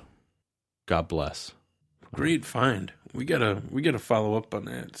 Canada. God bless. Great find. We gotta follow up on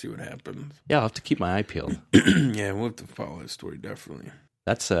that. See what happens. Yeah, I'll have to keep my eye peeled. Yeah, we'll have to follow that story definitely.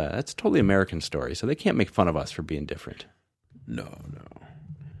 That's a totally American story, so they can't make fun of us for being different. No.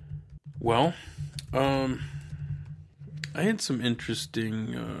 Well, I had some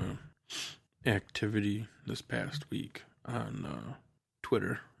interesting activity this past week on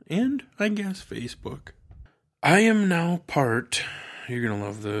Twitter and I guess Facebook. I am now part, you're going to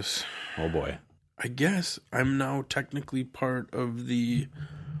love this, Oh boy. I guess I'm now technically part of the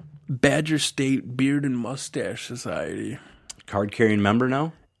Badger State Beard and Mustache Society. Card carrying member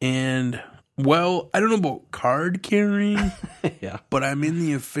now? And, well, I don't know about card carrying, Yeah. but I'm in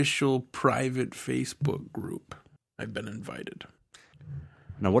the official private Facebook group. I've been invited.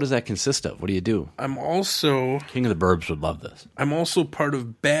 Now, what does that consist of? What do you do? I'm also King of the Burbs would love this. part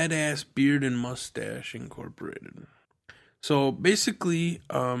of Badass Beard and Mustache Incorporated. So basically,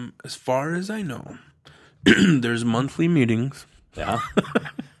 as far as I know, there's monthly meetings Yeah.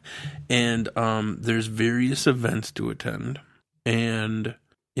 and there's various events to attend. And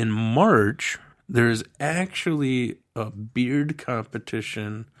in March, there's actually a beard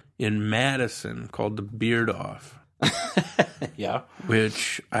competition in Madison called the Beard Off, Yeah.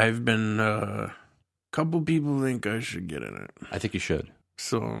 which I've been, a couple people think I should get in it. I think you should.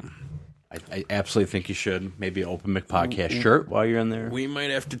 So I absolutely think you should. Maybe an Open Mic podcast shirt while you're in there. we might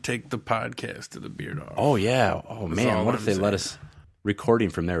have to take the podcast to the Beard Off. Oh, yeah. Oh, all man. What if I'm they let saying. us... Recording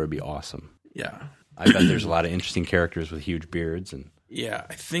from there would be awesome. Yeah. I bet there's a lot of interesting characters with huge beards. And Yeah,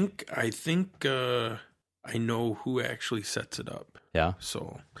 I think I know who actually sets it up. yeah.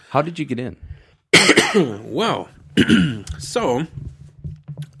 So, How did you get in? well, so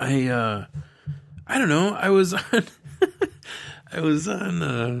I don't know. I was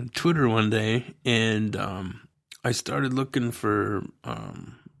on Twitter one day and I started looking for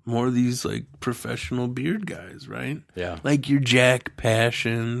more of these like professional beard guys, right? Yeah. Like your Jack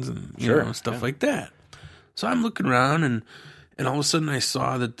Passions and you Sure, know, stuff yeah. like that. So I'm looking around and all of a sudden I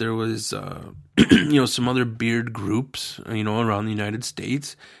saw that there was some other beard groups, around the United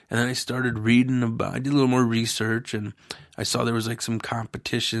States. And then I started reading I did a little more research and I saw there was like some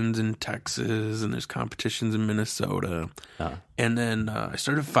competitions in Texas and there's competitions in Minnesota. And then I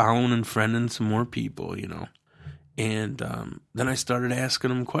started following and friending some more people, And then I started asking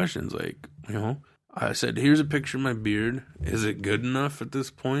them questions like, I said, here's a picture of my beard. Is it good enough at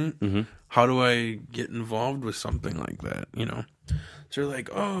this point? Mm-hmm. How do I get involved with something like that? So they're like,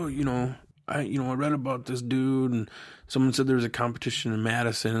 oh, I read about this dude and someone said there was a competition in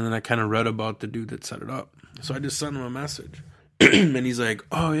Madison and then I kind of read about the dude that set it up. So I just sent him a message and he's like,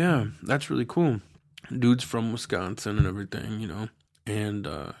 oh yeah, that's really cool. Dude's from Wisconsin and everything, and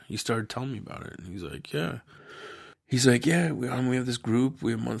he started telling me about it and he's like, yeah. He's like, yeah, we have this group.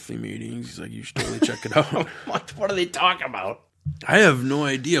 We have monthly meetings. He's like, you should totally check it out. What are they talking about? I have no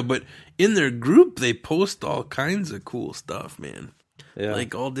idea, but in their group, they post all kinds of cool stuff, man. Yeah.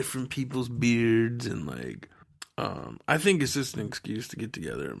 Like all different people's beards and like, I think it's just an excuse to get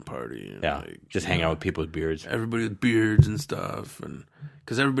together and party. And Yeah. like, Just hang out with people with beards. everybody with beards and stuff. And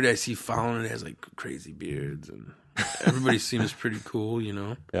because everybody I see following it has like crazy beards and everybody seems pretty cool,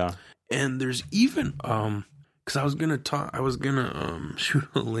 Yeah. And there's even, because I was gonna shoot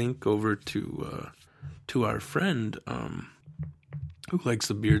a link over to our friend who likes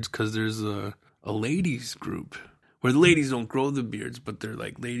the beards because there's a ladies group where the ladies don't grow the beards, but they're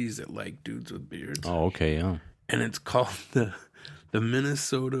like ladies that like dudes with beards. Oh, okay, yeah. And it's called the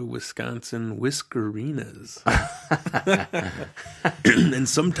Minnesota-Wisconsin Whiskerinas. And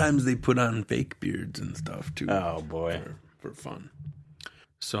sometimes they put on fake beards and stuff too. Oh boy, for fun.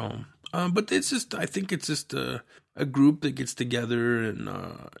 So, but it's just, I think it's just a group that gets together and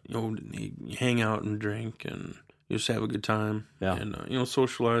you hang out and drink and you just have a good time. Yeah. And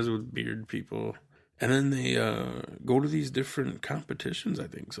socialize with beard people. And then they go to these different competitions, I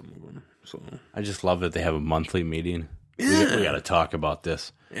think, some of them. So I just love that they have a monthly meeting. Yeah. We got to talk about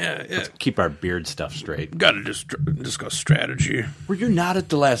this. Yeah. Let's keep our beard stuff straight. Got to just discuss strategy. Were you not at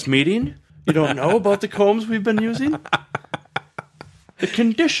the last meeting? You don't know about the combs we've been using? The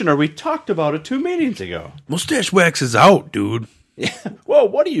conditioner, we talked about it 2 meetings ago. Mustache wax is out, dude. Yeah. Whoa,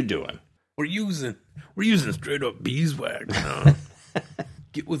 what are you doing? We're using straight up beeswax now.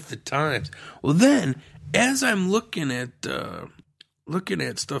 Get with the times. Well, then, as I'm looking at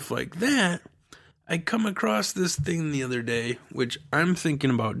stuff like that, I come across this thing the other day, which I'm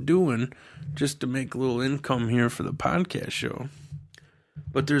thinking about doing just to make a little income here for the podcast show.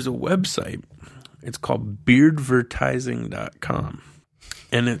 But there's a website. It's called beardvertising.com.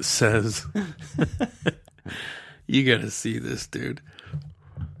 And it says, you got to see this, dude.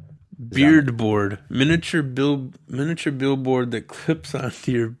 Beard board, miniature billboard that clips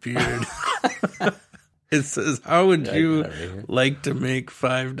onto your beard. It says, "How would you like to make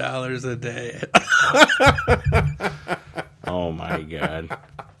 $5 a day?" Oh my god,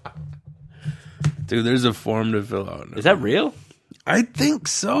 dude! There's a form to fill out. Is that real? I think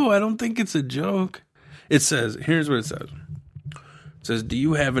so. I don't think it's a joke. It says, here's what it says. It says, "Do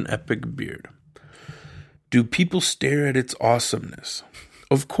you have an epic beard? Do people stare at its awesomeness?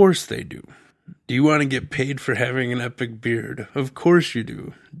 Of course they do. Do you want to get paid for having an epic beard? Of course you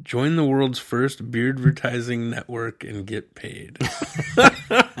do. Join the world's first beardvertising network and get paid."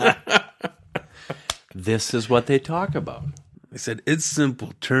 This is what they talk about. They said, it's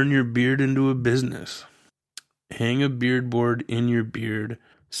simple. Turn your beard into a business. Hang a beard board in your beard.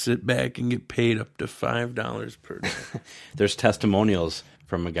 Sit back and get paid up to $5 per day. There's testimonials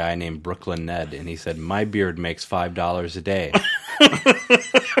from a guy named Brooklyn Ned, and he said, "My beard makes $5 a day."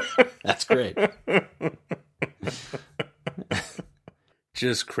 That's great.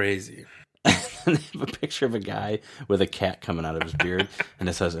 Just crazy. And they have a picture of a guy with a cat coming out of his beard, and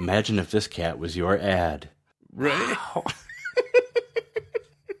it says, "Imagine if this cat was your ad." Right? Wow.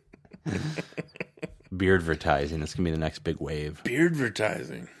 Beardvertising. It's going to be the next big wave.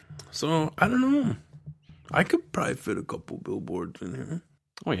 Beardvertising. So, I don't know. I could probably fit a couple billboards in here.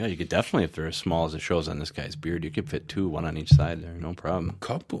 Oh, yeah, you could definitely, if they're as small as it shows on this guy's beard, you could fit 2, one on each side there, no problem.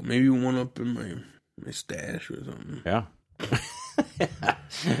 Couple. Maybe one up in my stash or something. Yeah.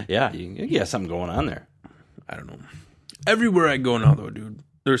 Yeah, you got something going on there. I don't know. Everywhere I go now, though, dude,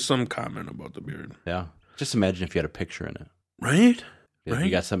 there's some comment about the beard. Yeah. Just imagine if you had a picture in it. Right? If Right?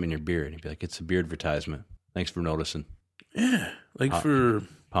 you got something in your beard, you'd be like, "It's a beard advertisement. Thanks for noticing." Yeah. Like for...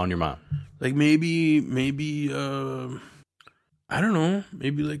 Pound your mom. Like maybe, I don't know,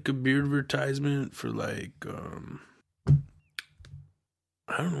 maybe like a beard advertisement for like, I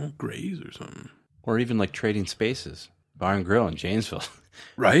don't know, Grays or something. Or even like Trading Spaces, Bar and Grill in Janesville.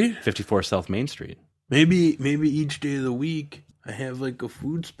 Right? 54 South Main Street. Maybe each day of the week I have like a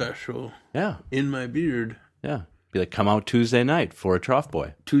food special Yeah. in my beard. Yeah. Be like, "Come out Tuesday night for a trough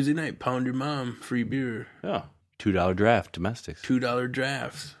boy." Tuesday night, pound your mom, free beer. Yeah. $2 draft, domestics. $2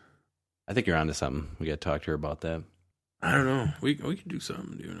 drafts. I think you're onto something. We got to talk to her about that. I don't know. We could do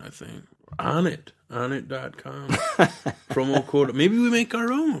something, dude, I think. Onit.com. Promo code. Maybe we make our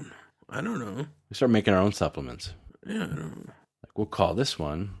own. I don't know. We start making our own supplements. Yeah, I don't know. Like, we'll call this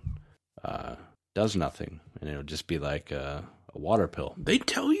one Does Nothing. And it'll just be like a water pill. They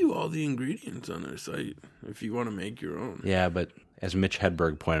tell you all the ingredients on their site if you want to make your own. Yeah, but as Mitch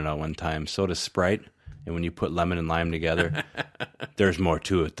Hedberg pointed out one time, so does Sprite. And when you put lemon and lime together, there's more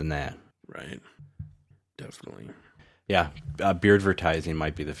to it than that. Right. Definitely. Yeah, beardvertising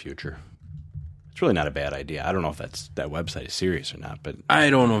might be the future. It's really not a bad idea. I don't know if that website is serious or not, but I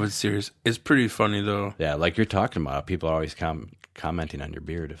don't know if it's serious. It's pretty funny, though. yeah, like you're talking about, people are always commenting on your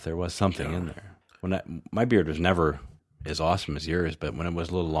beard if there was something in there. My beard was never as awesome as yours, but when it was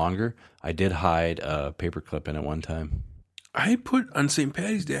a little longer, I did hide a paperclip in it one time. I put, on St.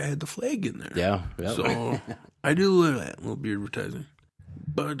 Patty's Day, I had the flag in there. Yeah. So I did a little of that, a little beard advertising.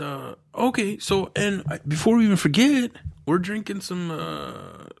 But, okay, so, and before we even forget, we're drinking some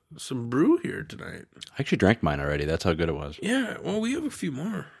brew here tonight. I actually drank mine already. That's how good it was. Yeah, well, we have a few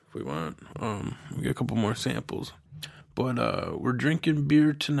more if we want. We got a couple more samples. But we're drinking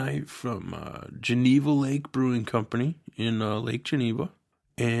beer tonight from Geneva Lake Brewing Company in Lake Geneva.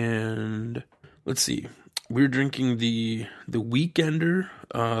 And let's see. We're drinking the Weekender.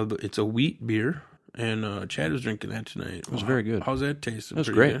 It's a wheat beer. And Chad was drinking that tonight. It was very good. How's that tasting? It was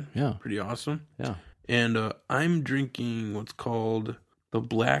Pretty great. good? Yeah. Pretty awesome. Yeah. And I'm drinking what's called the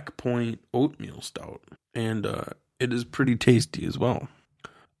Black Point Oatmeal Stout. And it is pretty tasty as well.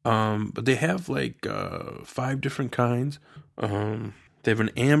 But they have like 5 different kinds. They have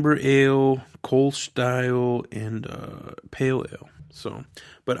an amber ale, Kolsch style, and pale ale. So,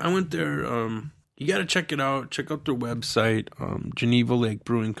 but I went there. You got to check it out. Check out their website,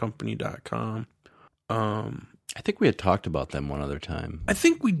 GenevaLakeBrewingCompany.com. I think we had talked about them one other time, I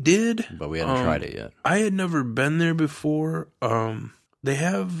think we did, but we hadn't tried it yet. I had never been there before. They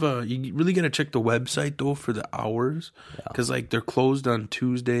have, you really got to check the website though for the hours. Because like they're closed on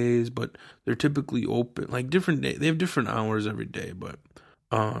Tuesdays, but they're typically open, like different day. They have different hours every day, but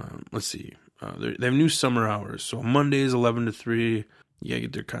let's see. They have new summer hours. So Mondays 11 to 3. You got to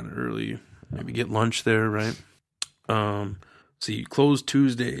get there kind of early. Maybe get lunch there, right? See, close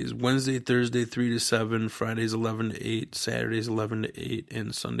Tuesdays, Wednesday, Thursday 3 to 7, Fridays 11 to 8, Saturdays 11 to 8,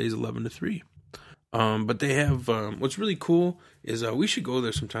 and Sundays 11 to 3. But they have, what's really cool is we should go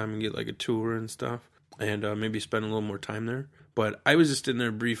there sometime and get like a tour and stuff, and maybe spend a little more time there. But I was just in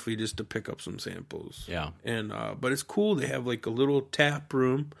there briefly just to pick up some samples. Yeah. And but it's cool. They have like a little tap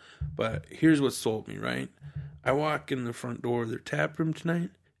room. But here's what sold me, right? I walk in the front door of their tap room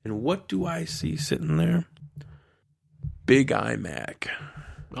tonight, and what do I see sitting there? Big iMac.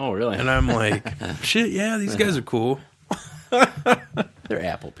 Oh, really? And I'm like, shit, yeah, these guys are cool. They're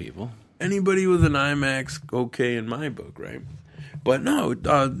Apple people. Anybody with an iMac's okay in my book, right? But no,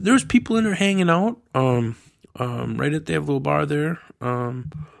 there's people in there hanging out. Right at the little bar there.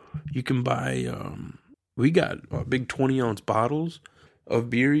 You can buy. We got big 20-ounce bottles of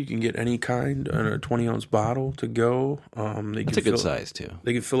beer. You can get any kind in a 20-ounce bottle to go. That's a good size too.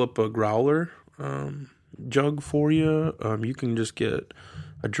 They can fill up a growler jug for you. You can just get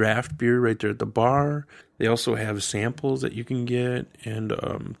a draft beer right there at the bar. They also have samples that you can get, and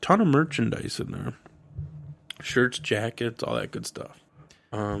ton of merchandise in there. Shirts, jackets, all that good stuff.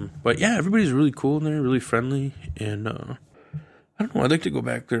 But yeah, everybody's really cool in there, really friendly, and I don't know, I'd like to go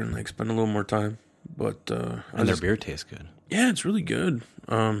back there and like spend a little more time. But and their beer tastes good. Yeah, it's really good.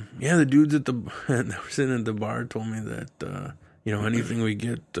 Yeah, the dudes at that were sitting at the bar told me that anything we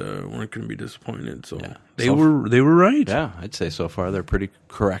get, weren't going to be disappointed. So Yeah. they were right. Yeah, I'd say so far they're pretty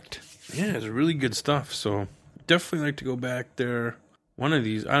correct. Yeah, it's really good stuff. So definitely like to go back there. One of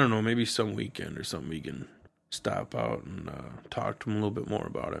these, I don't know, maybe some weekend or something we can stop out and talk to them a little bit more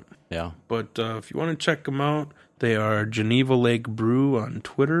about it. Yeah. But if you want to check them out, they are Geneva Lake Brew on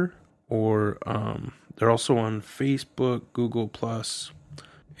Twitter, or they're also on Facebook, Google+,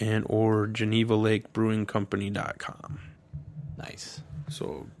 or GenevaLakeBrewingCompany.com. Nice.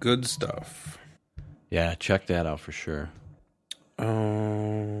 So good stuff. Yeah, check that out for sure.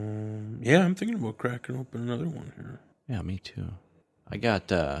 Yeah, I'm thinking about cracking open another one here. Yeah, me too. I got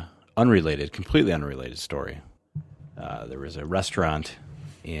completely unrelated story. There was a restaurant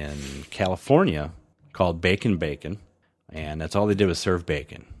in California called Bacon Bacon, and that's all they did was serve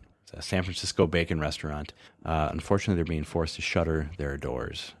bacon. It's a San Francisco bacon restaurant. Unfortunately, they're being forced to shutter their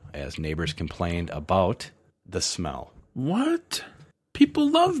doors as neighbors complained about the smell. What? People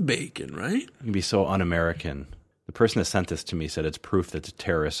love bacon, right? It can be so un-American. The person that sent this to me said it's proof that the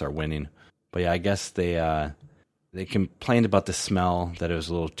terrorists are winning. But yeah, I guess they complained about the smell, that it was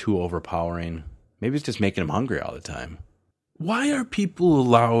a little too overpowering. Maybe it's just making them hungry all the time. Why are people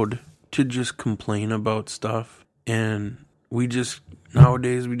allowed to just complain about stuff, and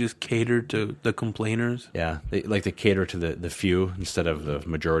nowadays we just cater to the complainers? Yeah, they cater to the few instead of the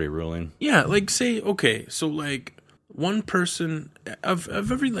majority ruling. Yeah, like say, okay, so like one person, of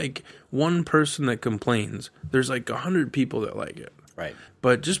every like one person that complains, there's like 100 people that like it. Right.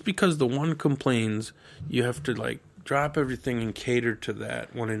 But just because the one complains, you have to like drop everything and cater to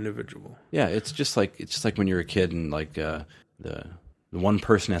that one individual. Yeah, it's just like when you're a kid and like the one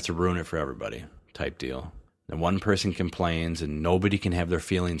person has to ruin it for everybody type deal. And one person complains and nobody can have their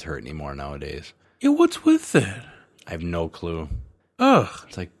feelings hurt anymore nowadays. Yeah, what's with that? I have no clue. Ugh.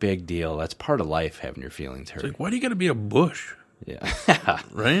 It's like big deal. That's part of life, having your feelings hurt. It's like, why do you got to be a bush? Yeah.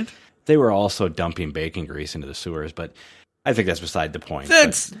 Right? They were also dumping bacon grease into the sewers, but I think that's beside the point.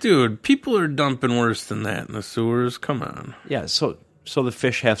 Dude, people are dumping worse than that in the sewers. Come on. Yeah, so the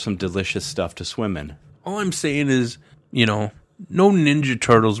fish have some delicious stuff to swim in. All I'm saying is, no Ninja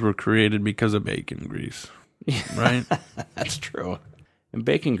Turtles were created because of bacon grease. Right? That's true. And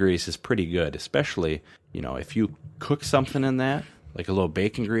bacon grease is pretty good, especially, if you cook something in that, like a little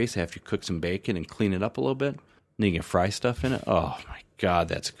bacon grease after you cook some bacon and clean it up a little bit, and then you can fry stuff in it. Oh, my God,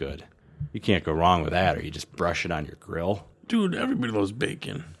 that's good. You can't go wrong with that, or you just brush it on your grill. Dude, everybody loves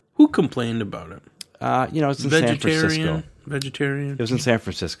bacon. Who complained about it? It's in San Francisco. Vegetarian? It was in San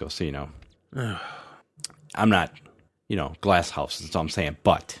Francisco, so, I'm not, glass house, that's all I'm saying,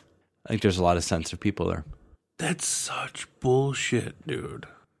 but I think there's a lot of sensitive people there. That's such bullshit, dude.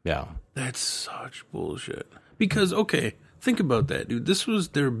 Yeah. That's such bullshit. Because, okay, think about that, dude. This was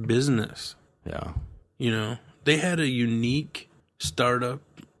their business. Yeah. They had a unique startup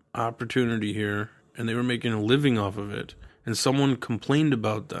opportunity here, and they were making a living off of it. And someone complained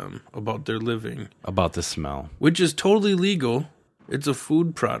about them, about their living. About the smell. Which is totally legal. It's a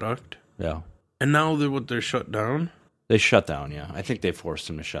food product. Yeah. And now they're shut down? They shut down, yeah. I think they forced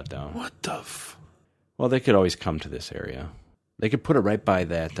them to shut down. What the Well, they could always come to this area. They could put it right by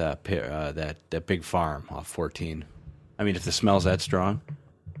that big farm off 14. I mean, if the smell's that strong.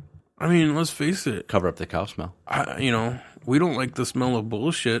 I mean, let's face it. Cover up the cow smell. We don't like the smell of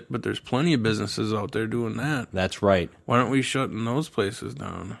bullshit, but there's plenty of businesses out there doing that. That's right. Why aren't we shutting those places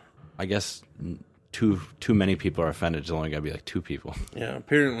down? I guess too many people are offended. There's only got to be like 2 people. Yeah,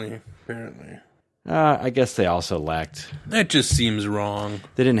 apparently. I guess they also lacked... That just seems wrong.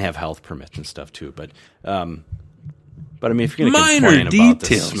 They didn't have health permits and stuff, too. But I mean, if you're going to complain about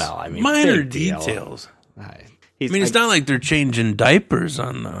the smell, I mean, minor big deal. details. It's not like they're changing diapers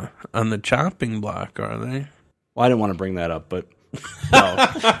on the chopping block, are they? Well, I didn't want to bring that up, but no.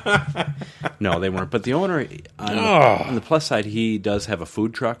 No, they weren't. But the owner, on the plus side, he does have a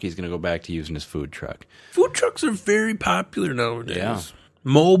food truck. He's going to go back to using his food truck. Food trucks are very popular nowadays. Yeah.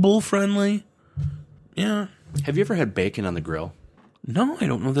 Mobile friendly. Yeah. Have you ever had bacon on the grill? No, I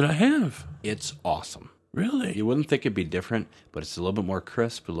don't know that I have. It's awesome. Really? You wouldn't think it'd be different, but it's a little bit more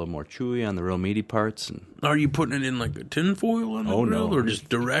crisp, a little more chewy on the real meaty parts. And are you putting it in like a tin foil on the grill, no. or just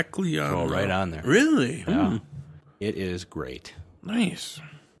directly on? Oh, right on there. Really? Yeah. It is great. Nice.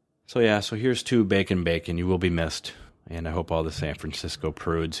 So here's to bacon. You will be missed. And I hope all the San Francisco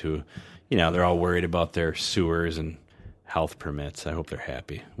prudes who, they're all worried about their sewers and health permits. I hope they're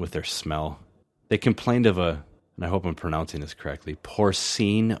happy with their smell. They complained of and I hope I'm pronouncing this correctly,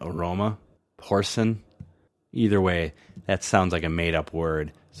 porcine aroma. Porcine. Either way, that sounds like a made-up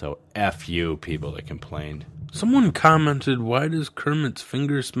word. So F you, people that complained. Someone commented, why does Kermit's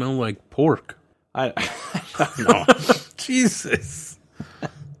finger smell like pork? I don't know. Jesus.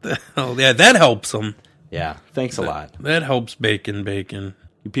 The hell? Yeah, that helps them. Yeah, thanks a lot. That helps bacon.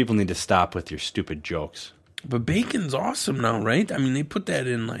 You people need to stop with your stupid jokes. But bacon's awesome now, right? I mean, they put that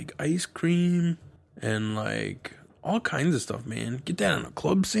in, like, ice cream and, like, all kinds of stuff, man. Get that on a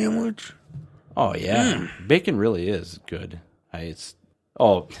club sandwich. Oh, yeah. Bacon really is good.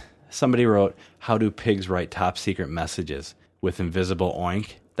 Somebody wrote, how do pigs write top secret messages with invisible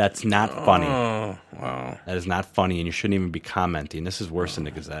oink? That's not funny. Oh, wow. That is not funny, and you shouldn't even be commenting. This is worse than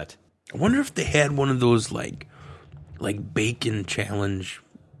the Gazette. I wonder if they had one of those, like bacon challenge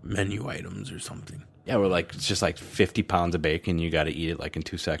menu items or something. Yeah, where it's just 50 pounds of bacon. You got to eat it in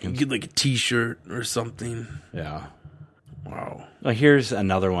 2 seconds. You get like a T-shirt or something. Yeah. Wow. Well, here's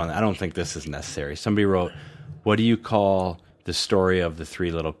another one. I don't think this is necessary. Somebody wrote, what do you call the story of the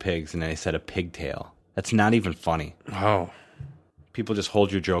 3 little pigs? And they said a pigtail. That's not even funny. Wow. People just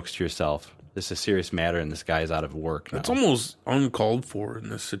hold your jokes to yourself. This is a serious matter, and this guy's out of work now. It's almost uncalled for in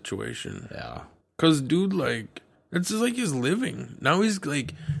this situation. Yeah. Because, dude, it's just like his living. Now he's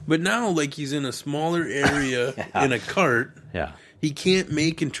he's in a smaller area in a cart. Yeah. He can't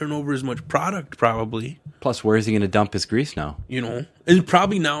make and turn over as much product, probably. Plus, where is he going to dump his grease now? And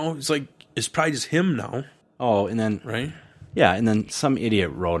probably now, it's probably just him now. Oh, and then... Right? Yeah, and then some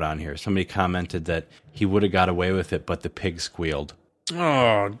idiot wrote on here. Somebody commented that he would have got away with it, but the pig squealed.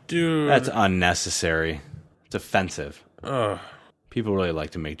 Oh, dude. That's unnecessary. It's offensive. Ugh. People really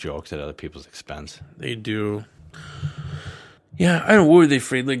like to make jokes at other people's expense. They do. Yeah, I don't know. Were they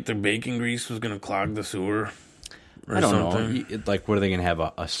afraid the bacon grease was going to clog the sewer? Or I don't something? know. What are they going to have,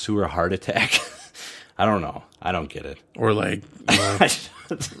 a sewer heart attack? I don't know. I don't get it. Or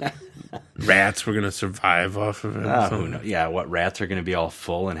rats were going to survive off of it. Who knows? Yeah, what, rats are going to be all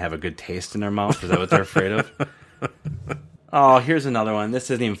full and have a good taste in their mouth? Is that what they're afraid of? Oh, here's another one. This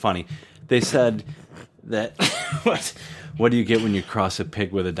isn't even funny. They said that, what do you get when you cross a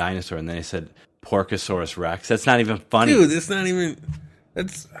pig with a dinosaur? And then they said, Porcosaurus Rex. That's not even funny. Dude, that's not even, I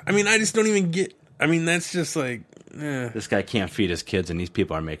just don't even get, that's just This guy can't feed his kids, and these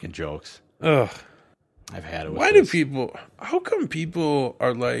people are making jokes. Ugh. I've had it with Why do people, how come people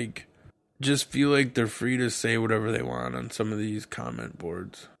are just feel like they're free to say whatever they want on some of these comment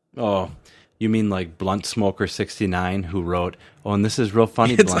boards. Oh, you mean like Blunt Smoker 69 who wrote, "Oh, and this is real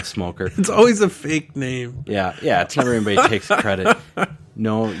funny, Blunt Smoker." It's always a fake name. Yeah, it's never anybody takes credit.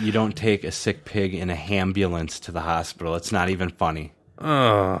 No, you don't take a sick pig in a ambulance to the hospital. It's not even funny.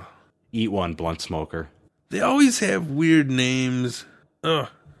 Eat one, Blunt Smoker. They always have weird names. Ugh.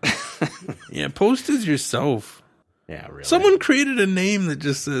 Yeah, post as yourself. Yeah, really. Someone created a name that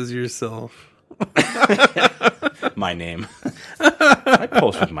just says yourself. My name. I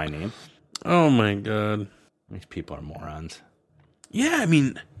post with my name. Oh my god. These people are morons. Yeah, I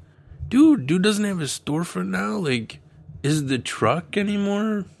mean, dude doesn't have a storefront now. Like, is the truck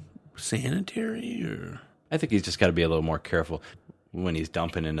anymore sanitary? Or I think he's just got to be a little more careful when he's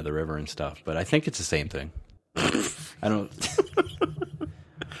dumping into the river and stuff. But I think it's the same thing. I don't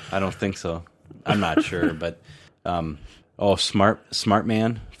think so. I'm not sure, but Smart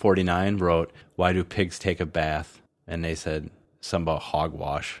Man 49 wrote, "Why do pigs take a bath?" And they said something about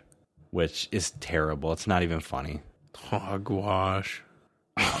hogwash, which is terrible. It's not even funny. Hogwash.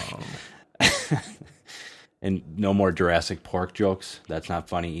 And no more Jurassic Pork jokes. That's not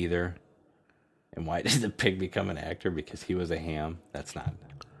funny either. And why did the pig become an actor? Because he was a ham. That's not.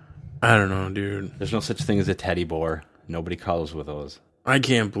 I don't know, dude. There's no such thing as a teddy boar. Nobody cuddles with those. I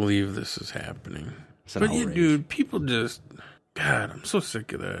can't believe this is happening. But yeah, dude, people just... God, I'm so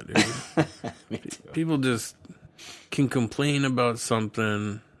sick of that, dude. Me too. People just can complain about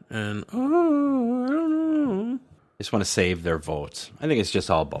something and, I don't know. Just want to save their votes. I think it's just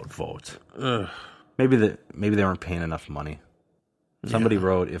all about votes. Ugh. Maybe they weren't paying enough money. Somebody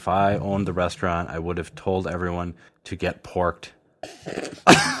wrote, "If I owned the restaurant, I would have told everyone to get porked."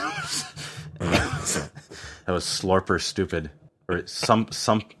 That was Slorper stupid. Or some.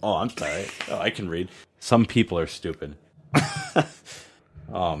 Oh, I'm sorry. Oh, I can read. Some people are stupid.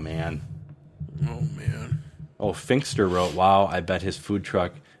 Oh man. Oh, Finkster wrote, "Wow, I bet his food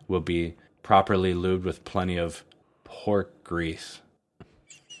truck will be properly lubed with plenty of pork grease."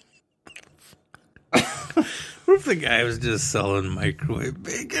 What if the guy was just selling microwave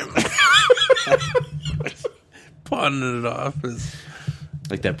bacon? Pawning it off as...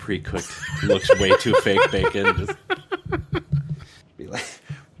 Like that pre-cooked, looks way too fake bacon. Just be like,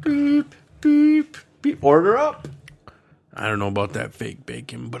 beep, beep, beep, order up. I don't know about that fake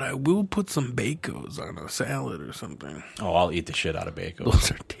bacon, but I will put some Bacos on a salad or something. Oh, I'll eat the shit out of bacon.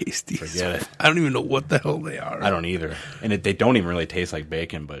 Those are tasty. Forget it. I don't even know what the hell they are. I don't either. And they don't even really taste like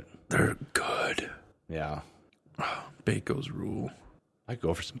bacon, but... They're good. Yeah. Oh, Bacos rule. I'd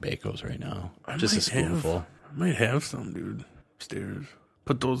go for some Bacos right now. Just a spoonful. I might have some, dude, upstairs.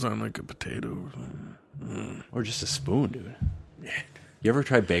 Put those on like a potato or something. Or just a spoon, dude. Yeah. You ever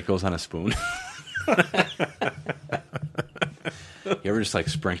tried Bacos on a spoon? You ever just like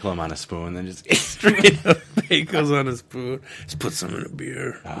sprinkle them on a spoon, then just Straight up Bacos on a spoon. Just put some in a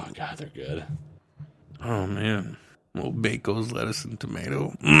beer. Oh god, they're good. Oh man, little Bacos, lettuce, and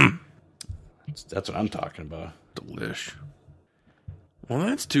tomato. That's what I'm talking about. Delish. Well,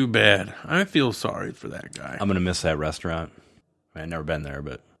 that's too bad. I feel sorry for that guy. I'm gonna miss that restaurant. I've never been there,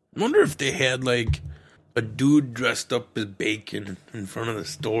 but I wonder if they had like a dude dressed up as bacon in front of the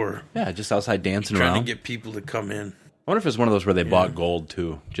store, yeah, just outside dancing trying around. to get people to come in. I wonder if it's one of those where they bought gold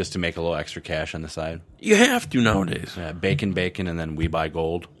too, just to make a little extra cash on the side. You have to nowadays. Yeah, bacon, and then we buy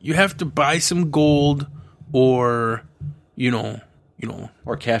gold. You have to buy some gold, or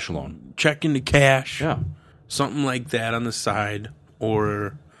Or cash loan. check into cash. Yeah. Something like that on the side,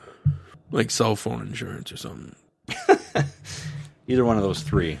 or like cell phone insurance or something. Either one of those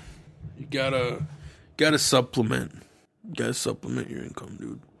three. You gotta supplement. You gotta supplement your income,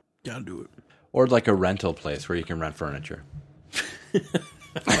 dude. Gotta do it. Or like a rental place where you can rent furniture.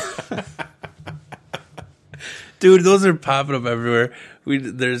 Dude, those are popping up everywhere.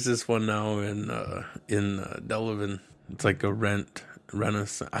 There's this one now in Delavan. It's like a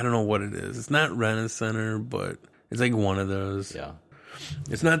rent-a-center. I don't know what it is. It's not Rent-A-Center, but it's like one of those. Yeah.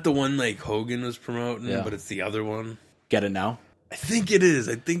 It's not the one like Hogan was promoting, Yeah. but it's the other one. Get it now? I think it is.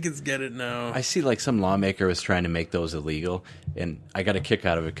 I think it's Get It Now. I see like some lawmaker was trying to make those illegal, and I got a kick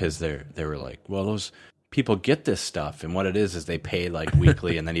out of it because they were like, well, those people get this stuff, and what it is they pay like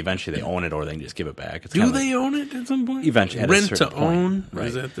weekly, and then eventually they own it or they can just give it back. It's Do kinda they own it at some point? Eventually, at a Rent certain to point. own? Right.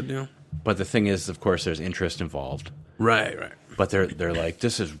 Is that the deal? But the thing is, of course, there's interest involved. Right. But they're like,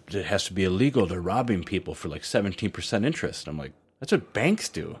 it has to be illegal. They're robbing people for like 17% interest. I'm like, that's what banks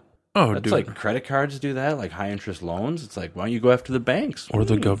do. Oh, That's dude. like credit cards do that, like high interest loans. It's like, why don't you go after the banks? Or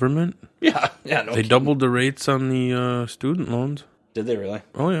the government. Yeah. No They kidding. doubled the rates on the student loans. Did they really?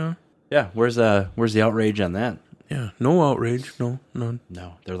 Oh, yeah. Yeah. Where's the outrage on that? Yeah, no outrage, no, none.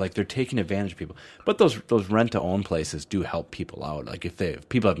 No, they're taking advantage of people. But those rent-to-own places do help people out. Like if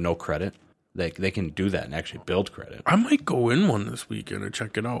people have no credit, they can do that and actually build credit. I might go in one this weekend and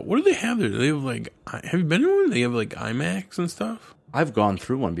check it out. What do they have there? Do they have have you been to one? They have IMAX and stuff? I've gone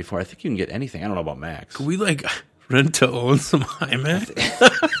through one before. I think you can get anything. I don't know about Max. Could we rent to own some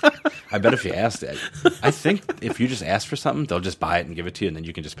IMAX? I bet if you asked it, I think if you just ask for something, they'll just buy it and give it to you, and then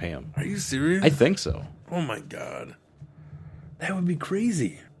you can just pay them. Are you serious? I think so. Oh my God, that would be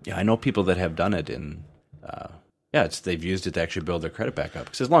crazy. Yeah, I know people that have done it, and they've used it to actually build their credit back up.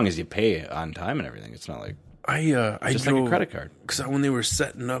 Because as long as you pay on time and everything, it's not like I just drove, like a credit card. Because when they were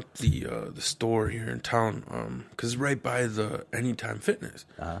setting up the store here in town, because right by the Anytime Fitness,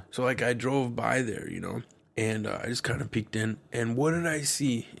 so I drove by there, and I just kind of peeked in, and what did I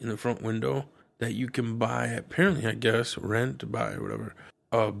see in the front window that you can buy? Apparently, I guess rent, buy, whatever,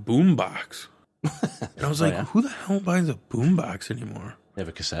 a boombox. And I was who the hell buys a boombox anymore? They have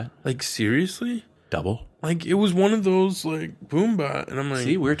a cassette, Seriously? double. It was one of those boombox, and I'm like,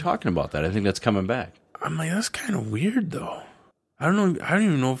 see, we were talking about that. I think that's coming back. I'm like, that's kind of weird, though. I don't know. I don't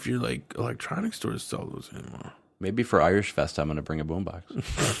even know if your electronic stores sell those anymore. Maybe for Irish Fest, I'm going to bring a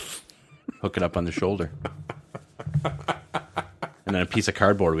boombox. Hook it up on the shoulder. And then a piece of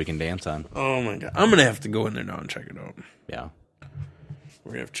cardboard we can dance on. Oh, my God. I'm going to have to go in there now and check it out. Yeah.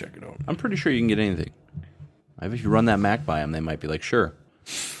 We're going to have to check it out. I'm pretty sure you can get anything. If you run that Mac by them, they might be like, sure.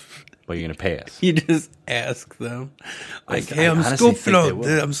 But you're going to pay us. You just ask them. Hey, I I'm honestly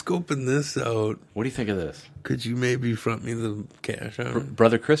scoping this out. What do you think of this? Could you maybe front me the cash on it?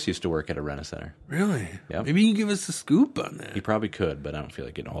 Brother Chris used to work at a Rent-A-Center. Really? Yeah. Maybe you can give us a scoop on that. He probably could, but I don't feel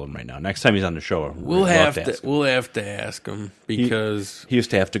like getting a hold of him right now. Next time he's on the show, we'll have to ask him because he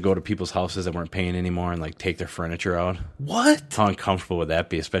used to have to go to people's houses that weren't paying anymore and take their furniture out. What? How uncomfortable would that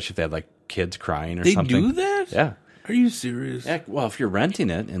be, especially if they had kids crying or they something? They do that? Yeah. Are you serious? Yeah, well, if you're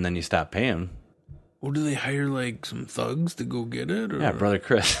renting it and then you stop paying. Well, do they hire some thugs to go get it? Or? Yeah, Brother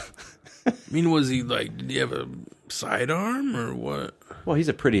Chris. I mean, was he did he have a sidearm or what? Well, he's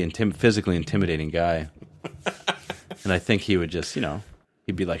a pretty physically intimidating guy. And I think he would just,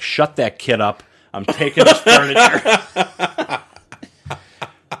 he'd be like, shut that kid up. I'm taking his furniture.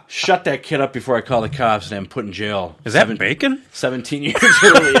 Shut that kid up before I call the cops and I'm put in jail. Is that bacon? 17 years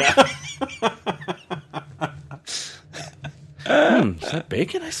early, yeah. Is that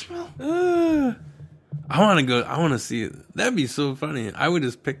bacon I smell? I want to go. I want to see it. That'd be so funny. I would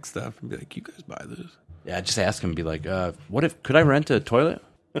just pick stuff and be like, "You guys buy this?" Yeah, just ask him. Be like, could I rent a toilet?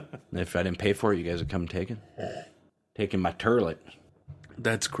 And if I didn't pay for it, you guys would come taking my turlet.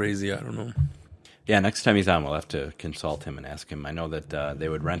 That's crazy. I don't know. Yeah, next time he's on, we'll have to consult him and ask him. I know that they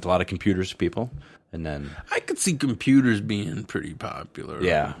would rent a lot of computers to people, and then I could see computers being pretty popular.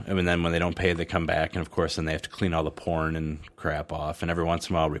 Yeah, and then when they don't pay, they come back, and of course, then they have to clean all the porn and crap off, and every once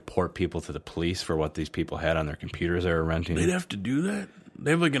in a while, report people to the police for what these people had on their computers they were renting. They'd have to do that.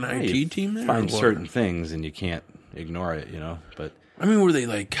 They have an IT team there. Find certain things, and you can't ignore it, But I mean, were they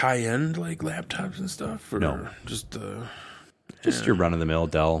high end laptops and stuff, or no, just your run of the mill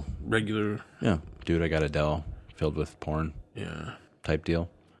Dell regular? Yeah, dude, I got a Dell filled with porn. Yeah, type deal.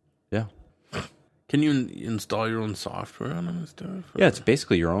 Yeah. Can you install your own software on them and stuff? Or? Yeah, it's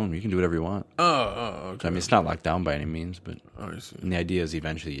basically your own. You can do whatever you want. Oh, okay. I mean, it's not locked down by any means, but I see. And the idea is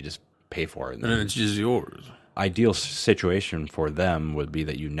eventually you just pay for it. And then it's just yours. Ideal situation for them would be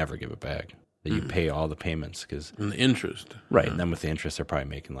that you never give it back, that you pay all the payments. And the interest. Right, and then with the interest, they're probably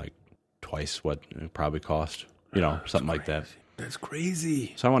making twice what it probably cost, something like that. That's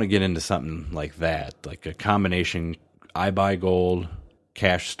crazy. So I want to get into something like that, like a combination, I buy gold,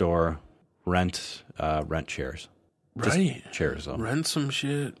 cash store, rent chairs. Right. Just chairs, though. Rent some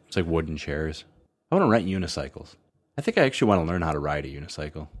shit. It's like wooden chairs. I want to rent unicycles. I think I actually want to learn how to ride a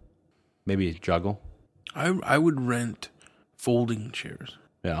unicycle. Maybe juggle. I would rent folding chairs.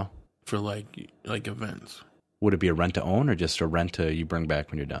 Yeah. For events. Would it be a rent to own or just a rent to you bring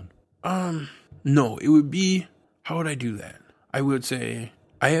back when you're done? No, it would be, how would I do that? I would say,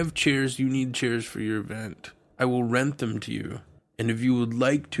 I have chairs, you need chairs for your event. I will rent them to you. And if you would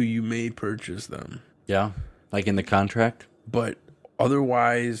like to, you may purchase them. Yeah, like in the contract? But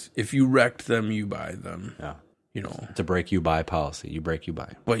otherwise, if you wrecked them, you buy them. Yeah. It's a break you buy policy. You break, you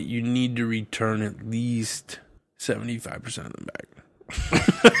buy. But you need to return at least 75% of them back.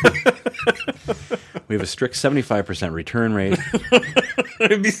 We have a strict 75% return rate.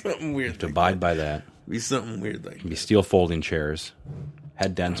 It'd be something weird. To abide by that. Be something weird like that. Be steel folding chairs.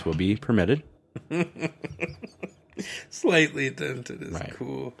 Head dents will be permitted. Slightly dented is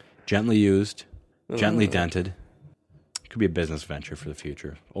cool. Gently used, gently dented. Could be a business venture for the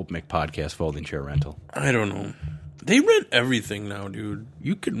future. Open Mic Podcast folding chair rental. I don't know. They rent everything now, dude.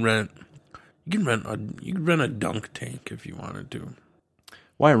 You can rent a dunk tank if you wanted to.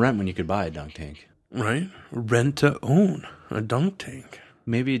 Why rent when you could buy a dunk tank? Right? Rent to own a dunk tank.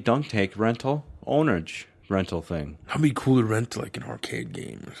 Maybe a dunk tank rental, ownage rental thing. That'd be cool to rent like an arcade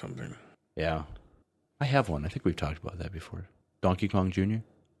game or something. Yeah. I have one. I think we've talked about that before. Donkey Kong Jr.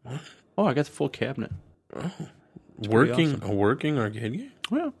 What? Oh, I got the full cabinet. Oh. It's awesome. A working arcade game?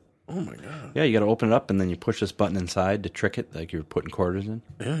 Well, oh my god. yeah, you got to open it up and then you push this button inside to trick it like you're putting quarters in.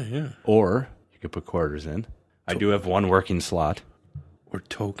 Yeah. Or you could put quarters in. I do have one working slot. Or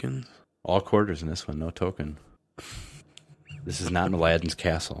tokens. All quarters in this one, no token. This is not in Aladdin's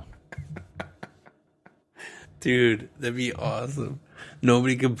castle. Dude, that'd be awesome.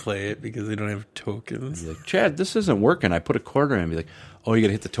 Nobody can play it because they don't have tokens. Be like, Chad, this isn't working. I put a quarter in. Be like, oh, you got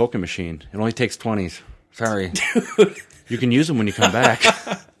to hit the token machine. It only takes 20s. Sorry. Dude. You can use them when you come back.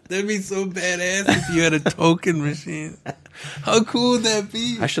 That'd be so badass if you had a token machine. How cool would that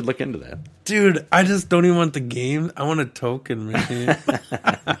be? I should look into that. Dude, I just don't even want the game. I want a token machine.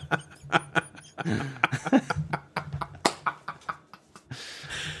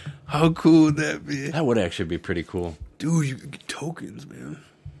 How cool would that be? That would actually be pretty cool. Dude, you could get tokens, man.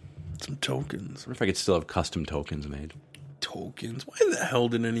 Some tokens. What if I could still have custom tokens made? Tokens? Why the hell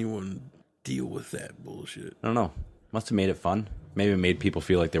did anyone deal with that bullshit? I don't know. Must have made it fun. Maybe it made people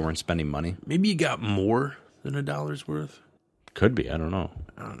feel like they weren't spending money. Maybe you got more than $1's worth. Could be. I don't know.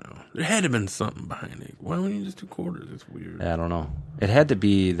 There had to have been something behind it. Why wouldn't you just do quarters? It's weird. I don't know. It had to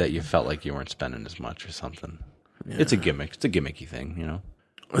be that you felt like you weren't spending as much or something. Yeah. It's a gimmick. It's a gimmicky thing, you know?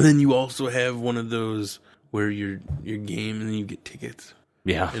 And then you also have one of those where your game and then you get tickets.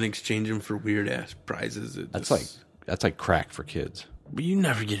 Yeah. And exchange them for weird ass prizes. That's like crack for kids. But you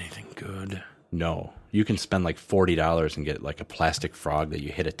never get anything good. No. You can spend like $40 and get like a plastic frog that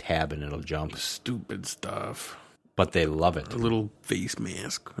you hit a tab and it'll jump. Stupid stuff. But they love it. A little face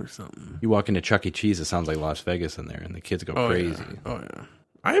mask or something. You walk into Chuck E. Cheese, it sounds like Las Vegas in there, and the kids go crazy. Yeah. Oh, yeah.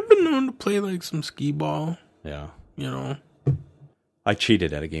 I've been known to play like some skee ball. Yeah. You know? I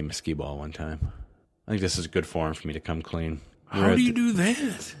cheated at a game of skee ball one time. I think this is a good forum for me to come clean. How do you do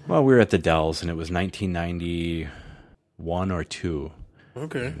that? Well, we were at the Dells, and it was 1991 or 2.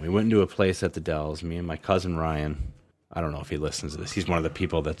 Okay. We went into a place at the Dells, me and my cousin Ryan. I don't know if he listens to this. He's one of the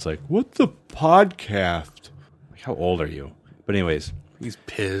people that's like, what's the podcast? Like, how old are you? But anyways. He's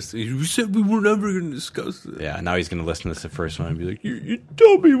pissed. You said we were never going to discuss this. Yeah, now he's going to listen to this the first one and be like, you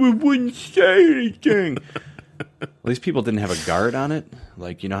told me we wouldn't say anything. Well, these people didn't have a guard on it.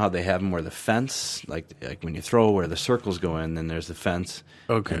 Like, you know how they have them where the fence, like when you throw where the circles go in, then there's the fence.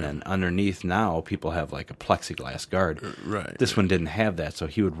 Okay. And then underneath now, people have like a plexiglass guard. Right. This one didn't have that, so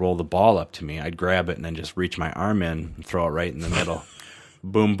he would roll the ball up to me. I'd grab it and then just reach my arm in and throw it right in the middle.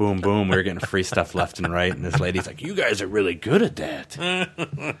 Boom, boom, boom. We were getting free stuff left and right. And this lady's like, you guys are really good at that.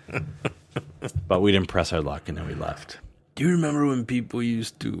 But we didn't press our luck, and then we left. Do you remember when people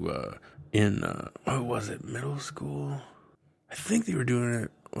used to, what was it, middle school? I think they were doing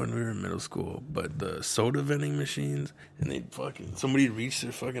it when we were in middle school, but the soda vending machines, and somebody'd reach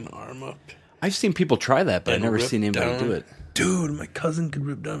their fucking arm up. I've seen people try that, but I've never seen anybody do it. Dude, my cousin could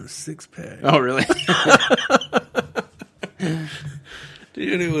rip down a 6-pack. Oh, really?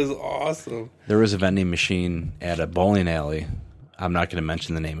 Dude, it was awesome. There was a vending machine at a bowling alley. I'm not going to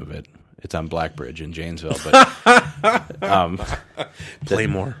mention the name of it. It's on Blackbridge in Janesville, but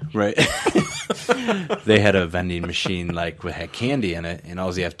Playmore, right? They had a vending machine like with had candy in it, and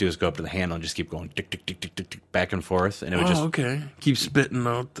all you have to do is go up to the handle and just keep going tick tick tick tick tick tick back and forth, and it would just okay, keep spitting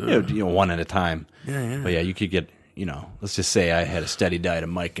out the one at a time. Yeah. But yeah, you could get let's just say I had a steady diet of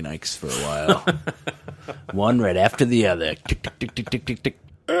Mike and Ike's for a while, one right after the other. Tick tick tick tick tick tick tick.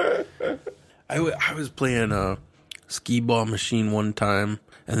 I was playing a skee ball machine one time.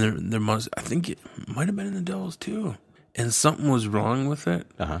 And I think it might have been in the Dells too. And something was wrong with it.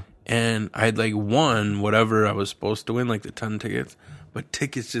 Uh-huh. And I had won whatever I was supposed to win, like the 10 tickets. But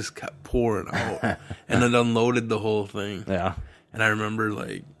tickets just kept pouring out. And it unloaded the whole thing. Yeah. And I remember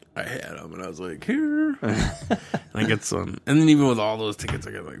I had them and I was like, here. And I get some. And then even with all those tickets,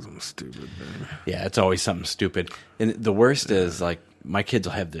 I got some stupid thing. Yeah, it's always something stupid. And the worst is my kids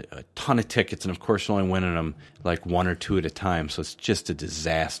will have a ton of tickets, and of course, they're only winning them one or two at a time. So it's just a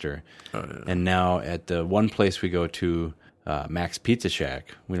disaster. Oh, yeah. And now at the one place we go to, Max Pizza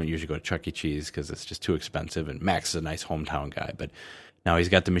Shack, we don't usually go to Chuck E. Cheese because it's just too expensive. And Max is a nice hometown guy, but now he's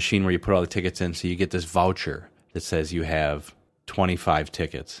got the machine where you put all the tickets in, so you get this voucher that says you have 25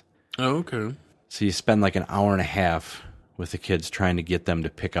 tickets. Oh, okay. So you spend an hour and a half with the kids, trying to get them to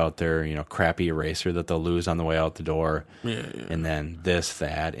pick out their, crappy eraser that they'll lose on the way out the door. Yeah. And then this,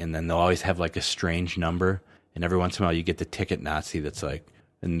 that, and then they'll always have like a strange number. And every once in a while you get the ticket Nazi that's like,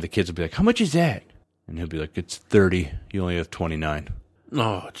 and the kids will be like, how much is that? And he'll be like, it's 30. You only have 29.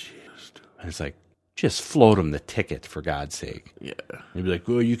 Oh, jeez. And it's like, just float them the ticket, for God's sake. Yeah. They'd be like,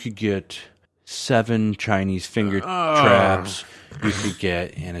 well, you could get 7 Chinese finger traps. You could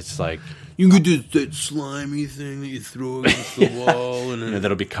get, and it's like, you could do that slimy thing that you throw against the wall, and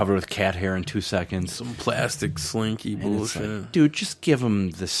that'll be covered with cat hair in 2 seconds. some plastic slinky And it's bullshit. like, dude, just give them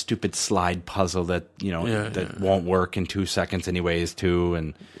the stupid slide puzzle that won't work in 2 seconds anyways, too.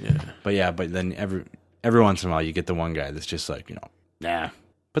 And but then every once in a while you get the one guy that's just like, nah.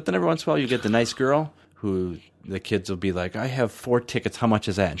 But then every once in a while you get the nice girl who the kids will be like, I have 4 tickets. How much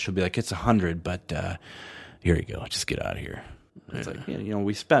is that? And she'll be like, it's 100, but here you go. Just get out of here. It's like,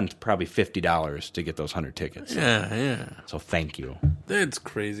 we spent probably $50 to get those 100 tickets. Yeah. So thank you. That's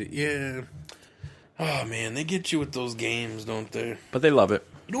crazy. Yeah. Oh, man, they get you with those games, don't they? But they love it.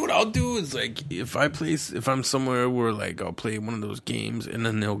 You know what I'll do is, like, if I'm somewhere where, like, I'll play one of those games and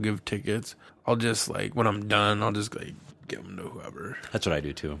then they'll give tickets, I'll just, like, when I'm done, I'll just, like, give them to whoever. That's what I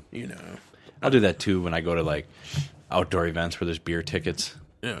do, too. I'll do that, too, when I go to, like, outdoor events where there's beer tickets.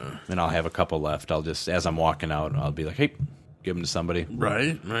 Yeah. And I'll have a couple left. I'll just, as I'm walking out, I'll be like, hey, give them to somebody.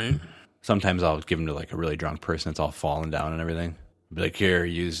 Right. Sometimes I'll give them to, like, a really drunk person that's all falling down and everything. I'll be like, here,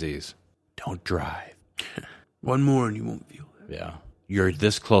 use these. Don't drive. One more and you won't feel it. Yeah. You're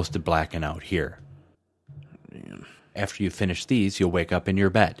this close to blacking out here. Man. After you finish these, you'll wake up in your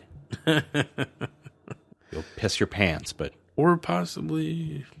bed. You'll piss your pants, but... Or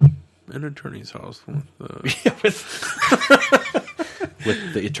possibly an attorney's house with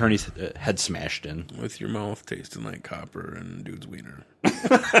the attorney's head smashed in. with your mouth tasting like copper and dude's wiener.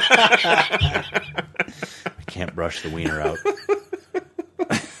 I can't brush the wiener out.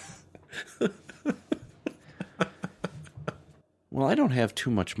 Well, I don't have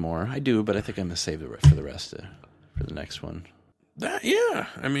too much more. I do, but I think I'm going to save it for the rest for the next one.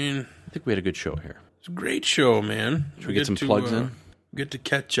 I mean, I think we had a good show here. it's a great show, man. Should we get some plugs in? Get to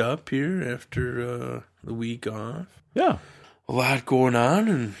catch up here after the week off. Yeah. A lot going on,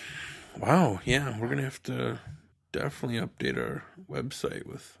 and wow, yeah, we're going to have to definitely update our website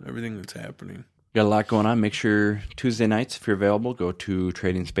with everything that's happening. Got a lot going on. Make sure Tuesday nights, if you're available, go to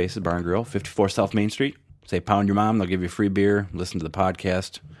Trading Spaces Bar and Grill, 54 South Main Street. Say pound your mom. They'll give you free beer. Listen to the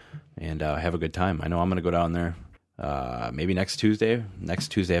podcast and have a good time. I know I'm going to go down there maybe next Tuesday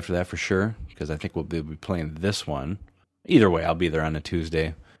after that for sure, because I think we'll be playing this one. Either way, I'll be there on a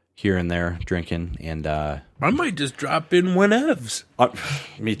Tuesday here and there drinking. And I might just drop in whenevs.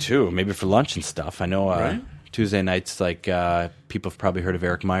 Me too. Maybe for lunch and stuff. I know Right? Tuesday nights, like people have probably heard of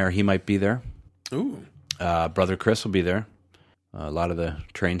Eric Meyer. He might be there. Ooh. Brother Chris will be there. A lot of the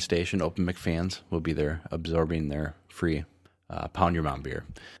train station Open Mic fans will be there absorbing their free Pound Your Mom beer.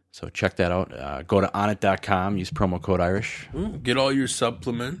 So check that out. Go to onit.com, use promo code Irish. Ooh, get all your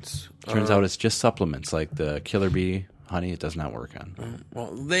supplements. Turns out it's just supplements like the Killer Bee honey. It does not work on.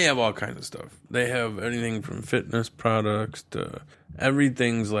 Well, they have all kinds of stuff. They have anything from fitness products to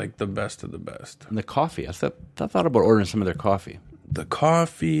everything's like the best of the best. And the coffee. I thought about ordering some of their coffee. The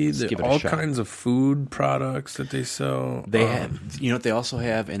coffee, give it a all shot. kinds of food products that they sell. They have, you know what they also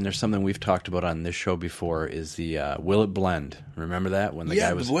have, and there's something we've talked about on this show before, is the Will It Blend. Remember that? When the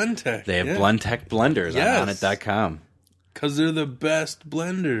guy was the Blendtec. They have Blendtec blenders on onit.com. Because they're the best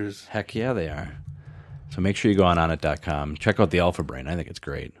blenders. Heck yeah, they are. So make sure you go on onit.com. Check out the Alpha Brain. I think it's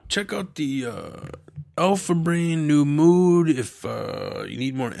great. Check out the Alpha Brain New Mood. If you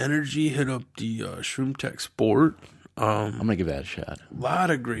need more energy, hit up the Shroom Tech Sport. I'm going to give that a shot. A lot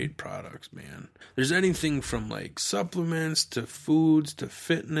of great products, man. There's anything from like supplements to foods to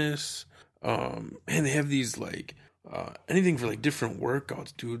fitness. And they have these like anything for like different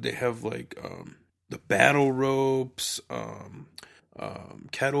workouts, dude. They have like the battle ropes,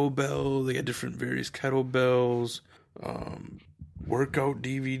 kettlebell. They got different various kettlebells, workout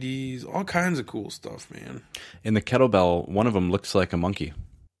DVDs, all kinds of cool stuff, man. In the kettlebell, one of them looks like a monkey.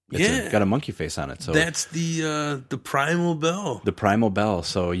 It's got a monkey face on it. So that's the Primal Bell. The Primal Bell.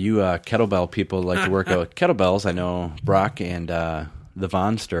 So you kettlebell people like to work out kettlebells. I know Brock and the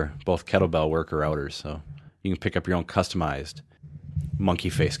Vonster, both kettlebell worker-outers. So you can pick up your own customized monkey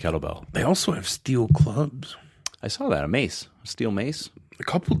face kettlebell. They also have steel clubs. I saw that, a steel mace. A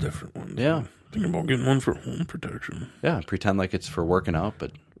couple different ones. Yeah. Thinking about getting one for home protection. Yeah, pretend like it's for working out,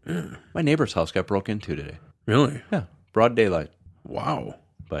 but my neighbor's house got broke into today. Really? Yeah, broad daylight. Wow.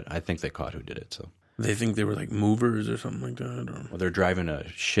 But I think they caught who did it. So They think they were like movers or something like that. Or... Well, they're driving a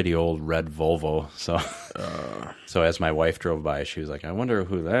shitty old red Volvo. So as my wife drove by, she was like, I wonder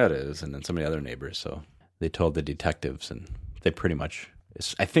who that is. And then some of the other neighbors. So they told the detectives, and they pretty much,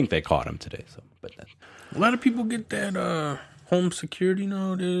 I think they caught him today. So, but a lot of people get that home security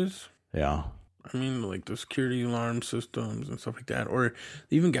nowadays. Yeah. I mean, like the security alarm systems and stuff like that. Or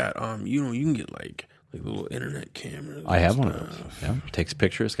they even got, you can get like little internet cameras. I have one of those. Yeah, takes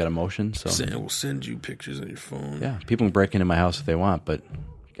pictures, got a motion. So it will send you pictures on your phone. Yeah, people can break into my house if they want, but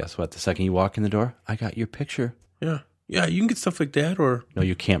guess what? The second you walk in the door, I got your picture. Yeah, you can get stuff like that. Or no,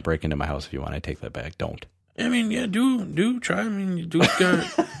 you can't break into my house if you want. I take that back. Don't. I mean, yeah, do try. I mean,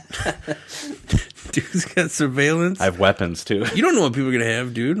 dude's got surveillance. I have weapons too. You don't know what people are gonna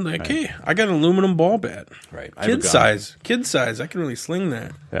have, dude. Like, right. Hey, I got an aluminum ball bat. Right, kid size. I can really sling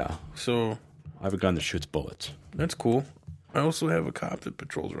that. Yeah. So. I have a gun that shoots bullets. That's cool. I also have a cop that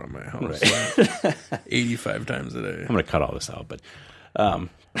patrols around my house 85 times a day. I'm going to cut all this out, but what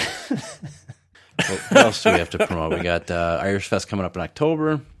else do we have to promote? We got Irish Fest coming up in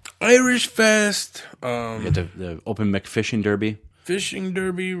October. Irish Fest. We got the Open Mic Fishing Derby. Fishing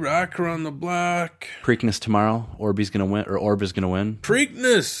Derby, Rock Around the Block. Preakness tomorrow. Orb is going to win.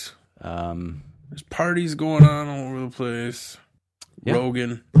 Preakness. There's parties going on all over the place. Yeah.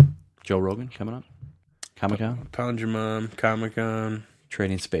 Rogan. Joe Rogan coming up. Comic-Con. Pound Your Mom. Comic-Con.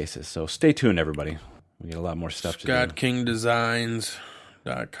 Trading Spaces. So stay tuned, everybody. We get a lot more stuff to do.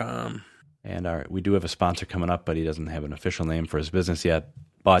 ScottKingDesigns.com. And we do have a sponsor coming up, but he doesn't have an official name for his business yet.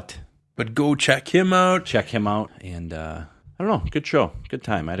 But go check him out. And I don't know. Good show. Good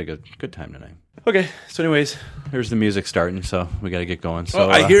time. I had a good time tonight. Okay. So anyways, there's the music starting, so we got to get going.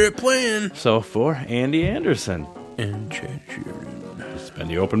 So I hear it playing. So for Andy Anderson. And Chad Sheeran. It's been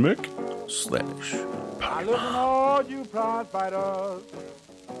the Open Mic / I listen all you prize fighters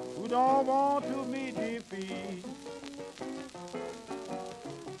who don't want to meet defeat.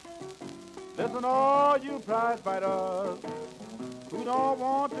 Listen all you prize fighters who don't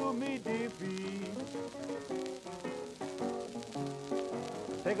want to meet defeat.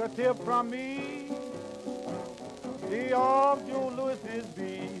 Take a tip from me, be off Joe Louis's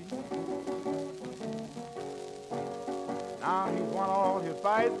beat. Now he's won all his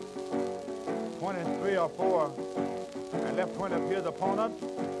fights, 23 or 4, and left 20 of his opponents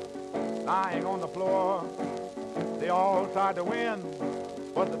lying on the floor. They all tried to win,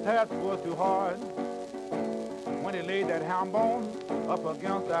 but the task was too hard. When he laid that ham bone up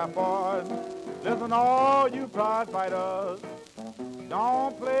against that board, listen all you prize fighters,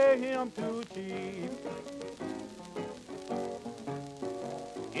 don't play him too cheap.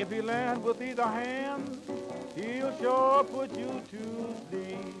 If he lands with either hand, he'll sure put you to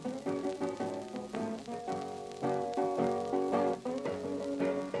sleep.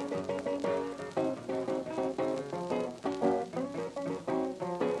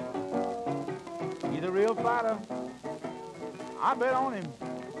 He's a real fighter. I bet on him.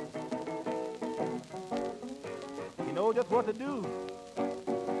 He knows just what to do.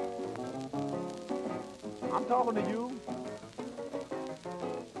 I'm talking to you.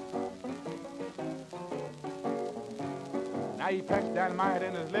 Now he packs dynamite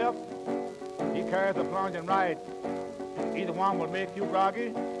in his left. He carries a plunging right. Either one will make you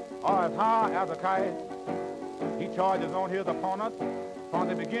groggy or as high as a kite. He charges on his opponent from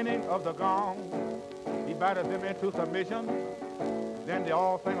the beginning of the gong. He batters him into submission. Then they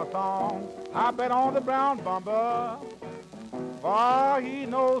all sing a song. I bet on the brown bomber, for he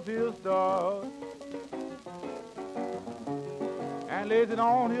knows his stuff. And lays it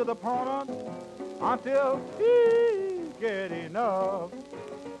on his opponent until he get enough.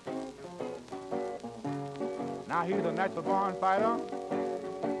 Now he's a natural born fighter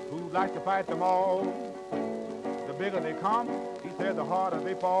who likes to fight them all. The bigger they come, he says, the harder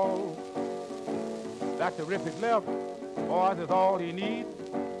they fall. That terrific left, boys, is all he needs.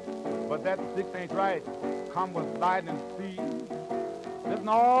 But that 6 ain't right, come with lightning speed. Listen,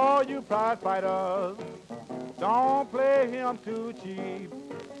 all you prize fighters, don't play him too cheap.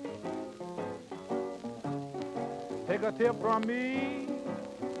 Take a tip from me,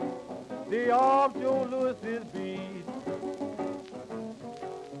 stay off Joe Louis's beat.